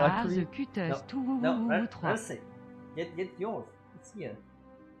no, well, actually, no, get yours. It's here.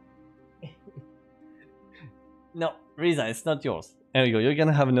 No, Riza, it's not yours. There we go. You're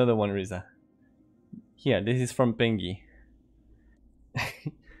gonna have another one, Riza. Here, this is from Pengi.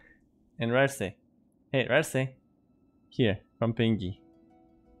 And Rarse. Hey, Rarse. Here, from Pengi.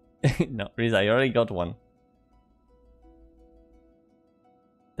 No, Riza, you already got one.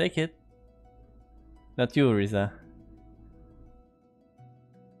 Take it. Not you, Riza.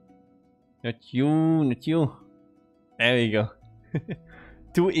 Not you, not you. There we go.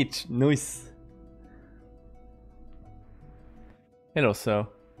 2 each. Nice. Hello, sir.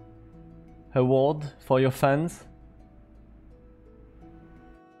 Award for your fans?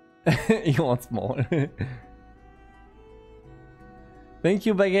 You want small. Thank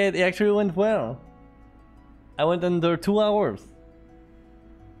you, Baguette. It actually went well. I went under 2 hours.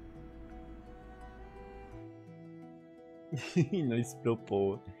 Nice,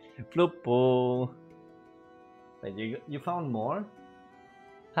 Flopo. Flopo. Wait, you found more?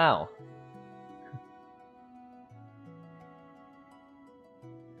 How?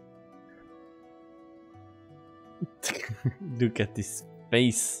 Look at this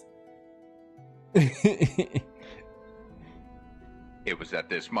face. It was at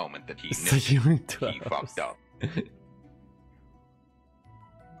this moment that he So knew he fucked up.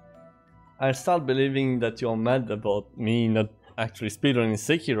 I start believing that you're mad about me not actually speedrunning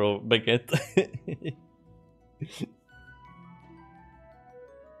Sekiro, Baguette.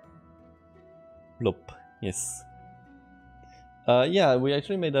 Plop, yes. Yeah, we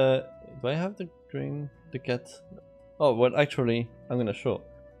actually made a... Do I have the green? the cat. Oh, well, actually, I'm gonna show.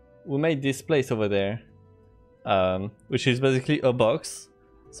 We made this place over there, which is basically a box,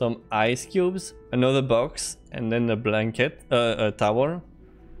 some ice cubes, another box, and then a blanket, a towel.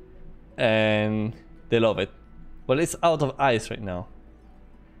 And they love it. Well, it's out of ice right now,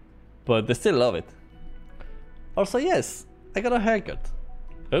 but they still love it. Also, yes, I got a haircut.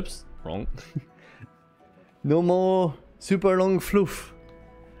 Oops, wrong. No more super long floof.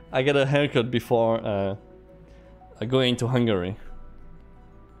 I got a haircut before going to Hungary.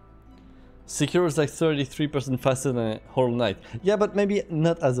 Secure is like 33% faster than a whole night. Yeah, but maybe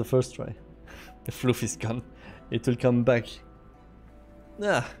not as a first try. The floof is gone. It will come back.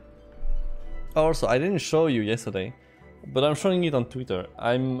 Ah. Also, I didn't show you yesterday, but I'm showing it on Twitter.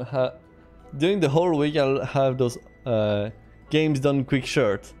 During the whole week I'll have those games done quick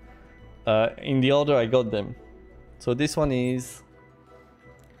shirt in the order I got them. So this one is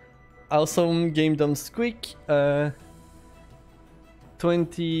awesome game done quick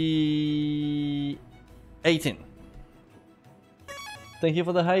 2018. Thank you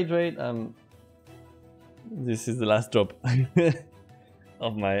for the hydrate. This is the last drop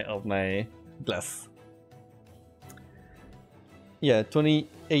of my glass. Yeah,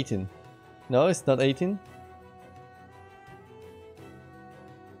 2018. No, it's not 18.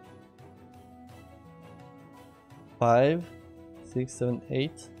 Five, 6, 7,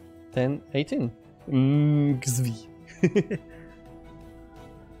 8, 10, 18. Gzvi.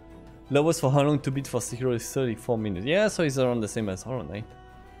 Lowest for how long to beat for Sekiro is 34 minutes. Yeah, so it's around the same as Horror Night.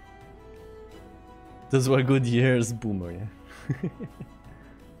 Those were good years, Boomer,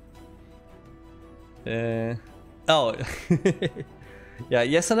 yeah. Oh, yeah,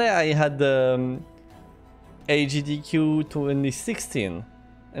 yesterday I had the AGDQ 2016,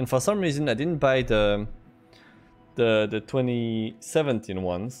 and for some reason I didn't buy the 2017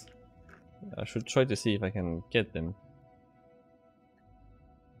 ones. I should try to see if I can get them.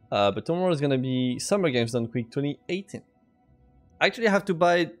 But tomorrow is gonna be Summer Games Done Quick 2018. Actually, I have to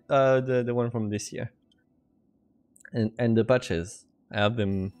buy the one from this year, and the patches. I have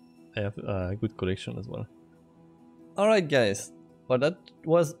them. I have a good collection as well. Alright guys, well that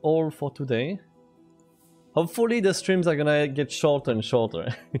was all for today. Hopefully the streams are gonna get shorter and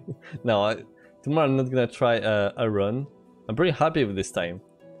shorter. No, tomorrow I'm not gonna try a run. I'm pretty happy with this time.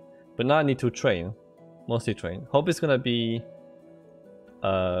 But now I need to train. Mostly train. Hope it's gonna be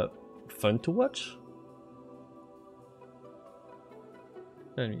fun to watch.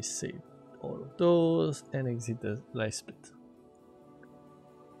 Let me save all of those and exit the live split.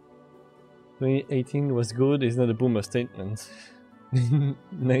 2018 was good, it's not a boomer statement.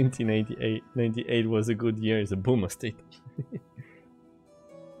 1998 was a good year, is a boomer statement.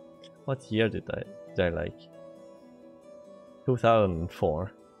 What year did I like?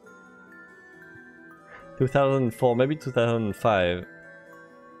 2004. 2004, maybe 2005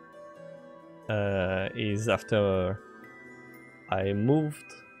 is after I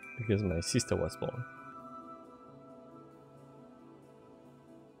moved because my sister was born.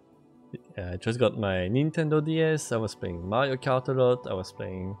 I just got my Nintendo DS. I was playing Mario Kart a lot. I was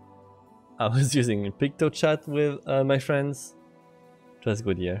using PictoChat with my friends. It was a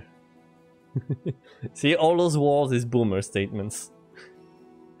good year. See, all those walls is boomer statements.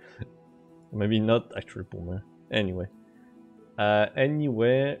 Maybe not actual boomer. Anyway,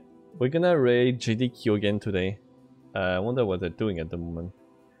 we're gonna raid JDQ again today. I wonder what they're doing at the moment.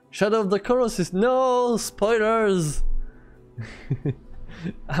 Shadow of the Colossus. No spoilers.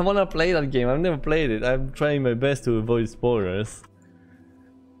 I wanna play that game. I've never played it. I'm trying my best to avoid spoilers.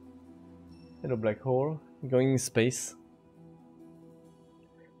 Hello, black hole. Going in space.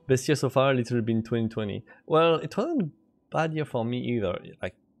 Best year so far, literally been 2020. Well, it wasn't a bad year for me either.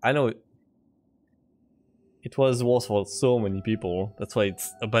 Like, I know it was worse for so many people. That's why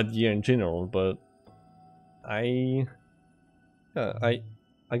it's a bad year in general. But I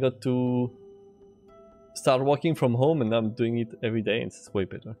got to start working from home, and I'm doing it every day, and it's way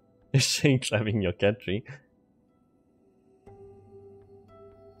better. Shane having your cat tree.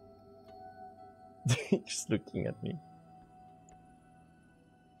 Just looking at me.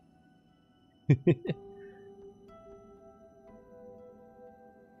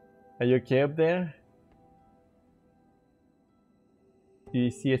 Are you okay up there? Do you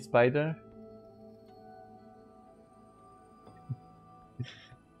see a spider?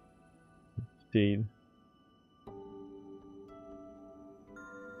 Indeed.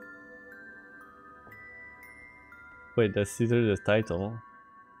 Wait, that's literally the title.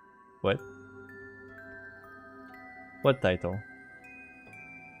 What? What title?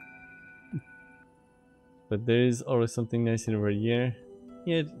 But there is always something nice in every year.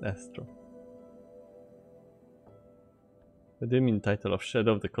 Yeah, that's true. What do you mean title of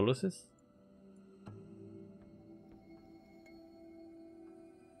Shadow of the Colossus?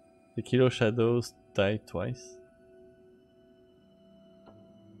 The Kilo Shadows die twice.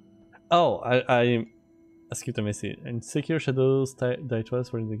 Oh, I skipped a message. And Sekiro Shadows die twice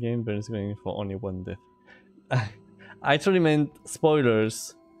for the game, but it's going for only one death. I actually meant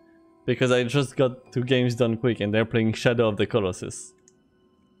spoilers, because I just got 2 games done quick and they're playing Shadow of the Colossus.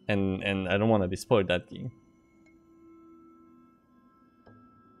 And I don't want to be spoiled that game.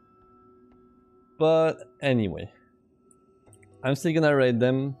 But anyway, I'm still gonna raid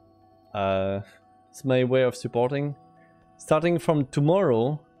them. It's my way of supporting. Starting from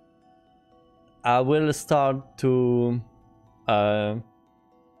tomorrow, I will start to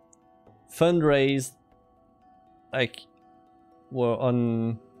fundraise, like, well,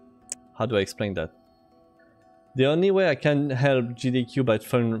 on, how do I explain that? The only way I can help GDQ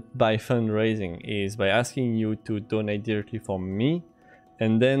by fundraising is by asking you to donate directly for me,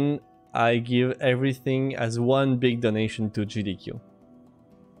 and then I give everything as one big donation to GDQ.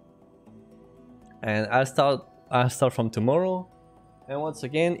 And I'll start from tomorrow. And once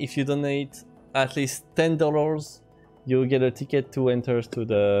again, if you donate at least $10, you'll get a ticket to enter to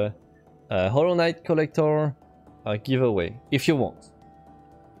the Hollow Knight Collector giveaway, if you want.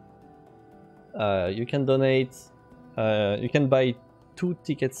 You can donate, you can buy 2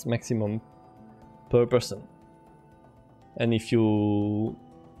 tickets maximum per person. And if you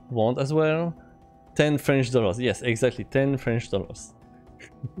want as well, 10 French dollars. Yes, exactly, 10 French dollars.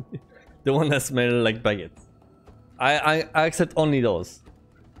 The one that smell like baguette. I accept only those.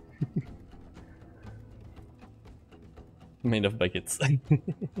 Made of baguettes.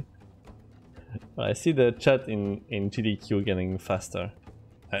 I see the chat in GDQ getting faster.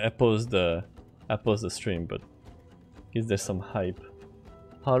 I paused the stream, but is there some hype?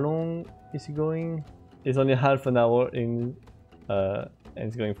 How long is it going? It's only half an hour in, and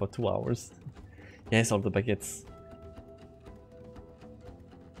it's going for 2 hours. Yes, all the baguettes.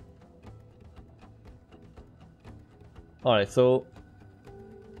 Alright, so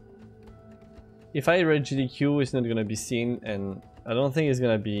if I read GDQ, it's not gonna be seen, and I don't think it's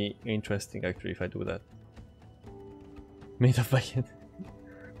gonna be interesting actually if I do that. Made of baguette.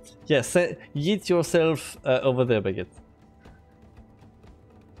 Yes, yeet yourself over there, baguette.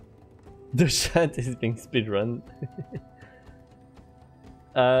 The chat is being speedrun.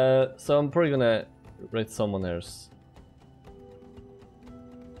 So I'm probably gonna read someone else.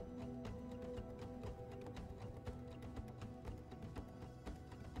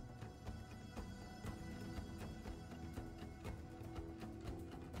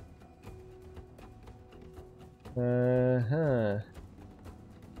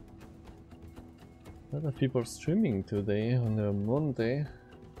 A lot of people streaming today on a Monday.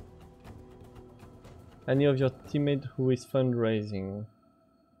 Any of your teammate who is fundraising?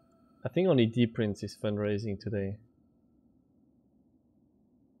 I think only D-Prince is fundraising today.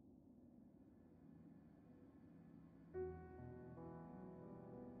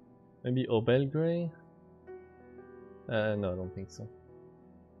 Maybe Obelgray? No, I don't think so.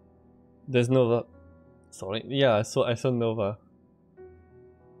 There's Nova. Sorry, yeah, I saw Nova.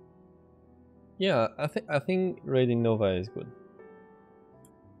 Yeah, I think raiding Nova is good.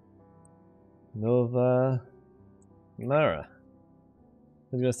 Nova Mara.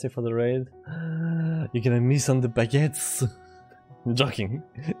 I'm gonna stay for the raid. You're gonna miss on the baguettes. I'm joking.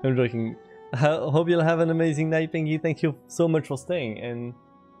 I'm joking. Hope you'll have an amazing night, Pengy. Thank you so much for staying. And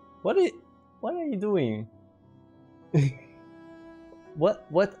what are you doing?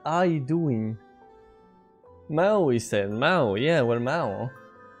 What are you doing? Mao, he said. Mao, yeah, well, Mao.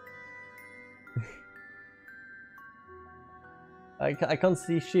 I can't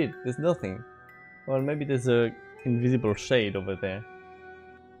see shit. There's nothing. Well, maybe there's a invisible shade over there.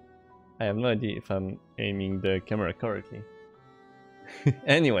 I have no idea if I'm aiming the camera correctly.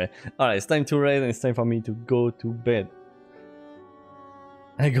 Anyway, alright, it's time to raid and it's time for me to go to bed.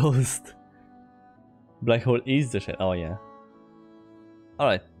 A ghost. Black hole is the shade. Oh yeah.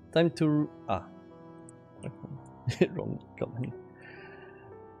 Alright, time to... wrong comment.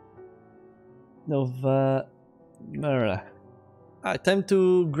 Nova Mara. Alright, time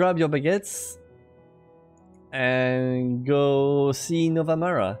to grab your baguettes and go see Nova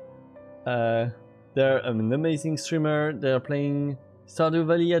Mara. They're an amazing streamer. They're playing Stardew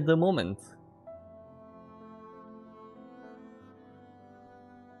Valley at the moment.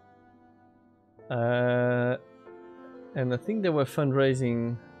 And I think they were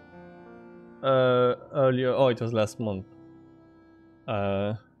fundraising earlier. Oh, it was last month.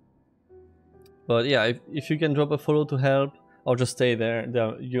 But yeah, if you can drop a follow to help, or just stay there.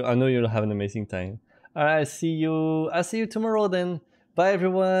 I know you'll have an amazing time. Alright, I'll see you tomorrow then. Bye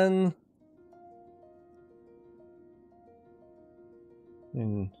everyone.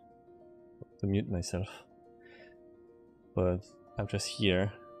 To mute myself. But I'm just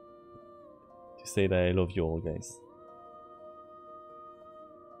here to say that I love you all, guys.